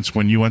Christian Parents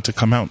When You Want to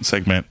Come Out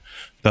segment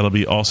that'll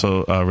be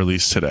also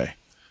released today.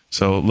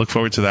 So look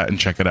forward to that and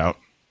check it out.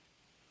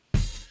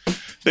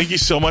 Thank you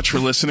so much for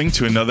listening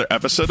to another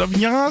episode of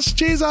Yes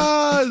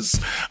Jesus.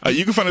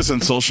 You can find us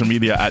on social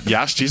media at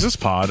Yes Jesus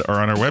Pod or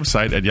on our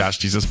website at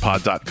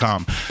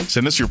YesJesusPod.com.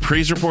 Send us your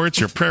praise reports,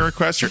 your prayer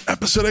requests, your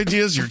episode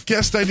ideas, your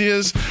guest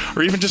ideas,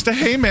 or even just a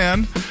hey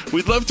man.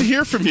 We'd love to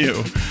hear from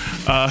you.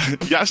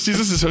 Yes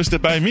Jesus is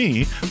hosted by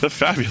me, the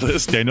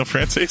fabulous Daniel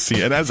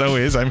Francesi. And as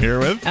always, I'm here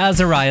with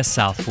Azariah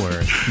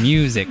Southworth.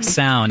 Music,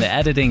 sound,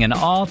 editing, and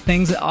all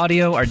things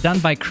audio are done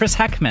by Chris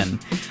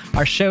Heckman.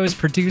 Our show is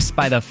produced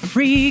by the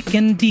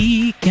freaking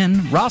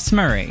Deacon Ross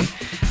Murray.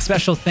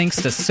 Special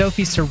thanks to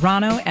Sophie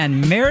Serrano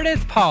and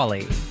Meredith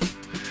Pauley.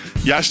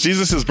 Yes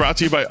Jesus is brought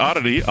to you by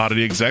Oddity.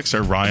 Oddity execs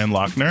are Ryan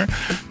Lochner,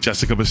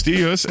 Jessica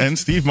Bastillos, and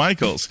Steve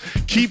Michaels.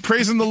 Keep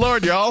praising the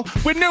Lord, y'all.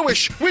 We're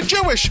newish. We're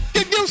Jewish.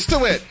 Get used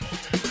to it.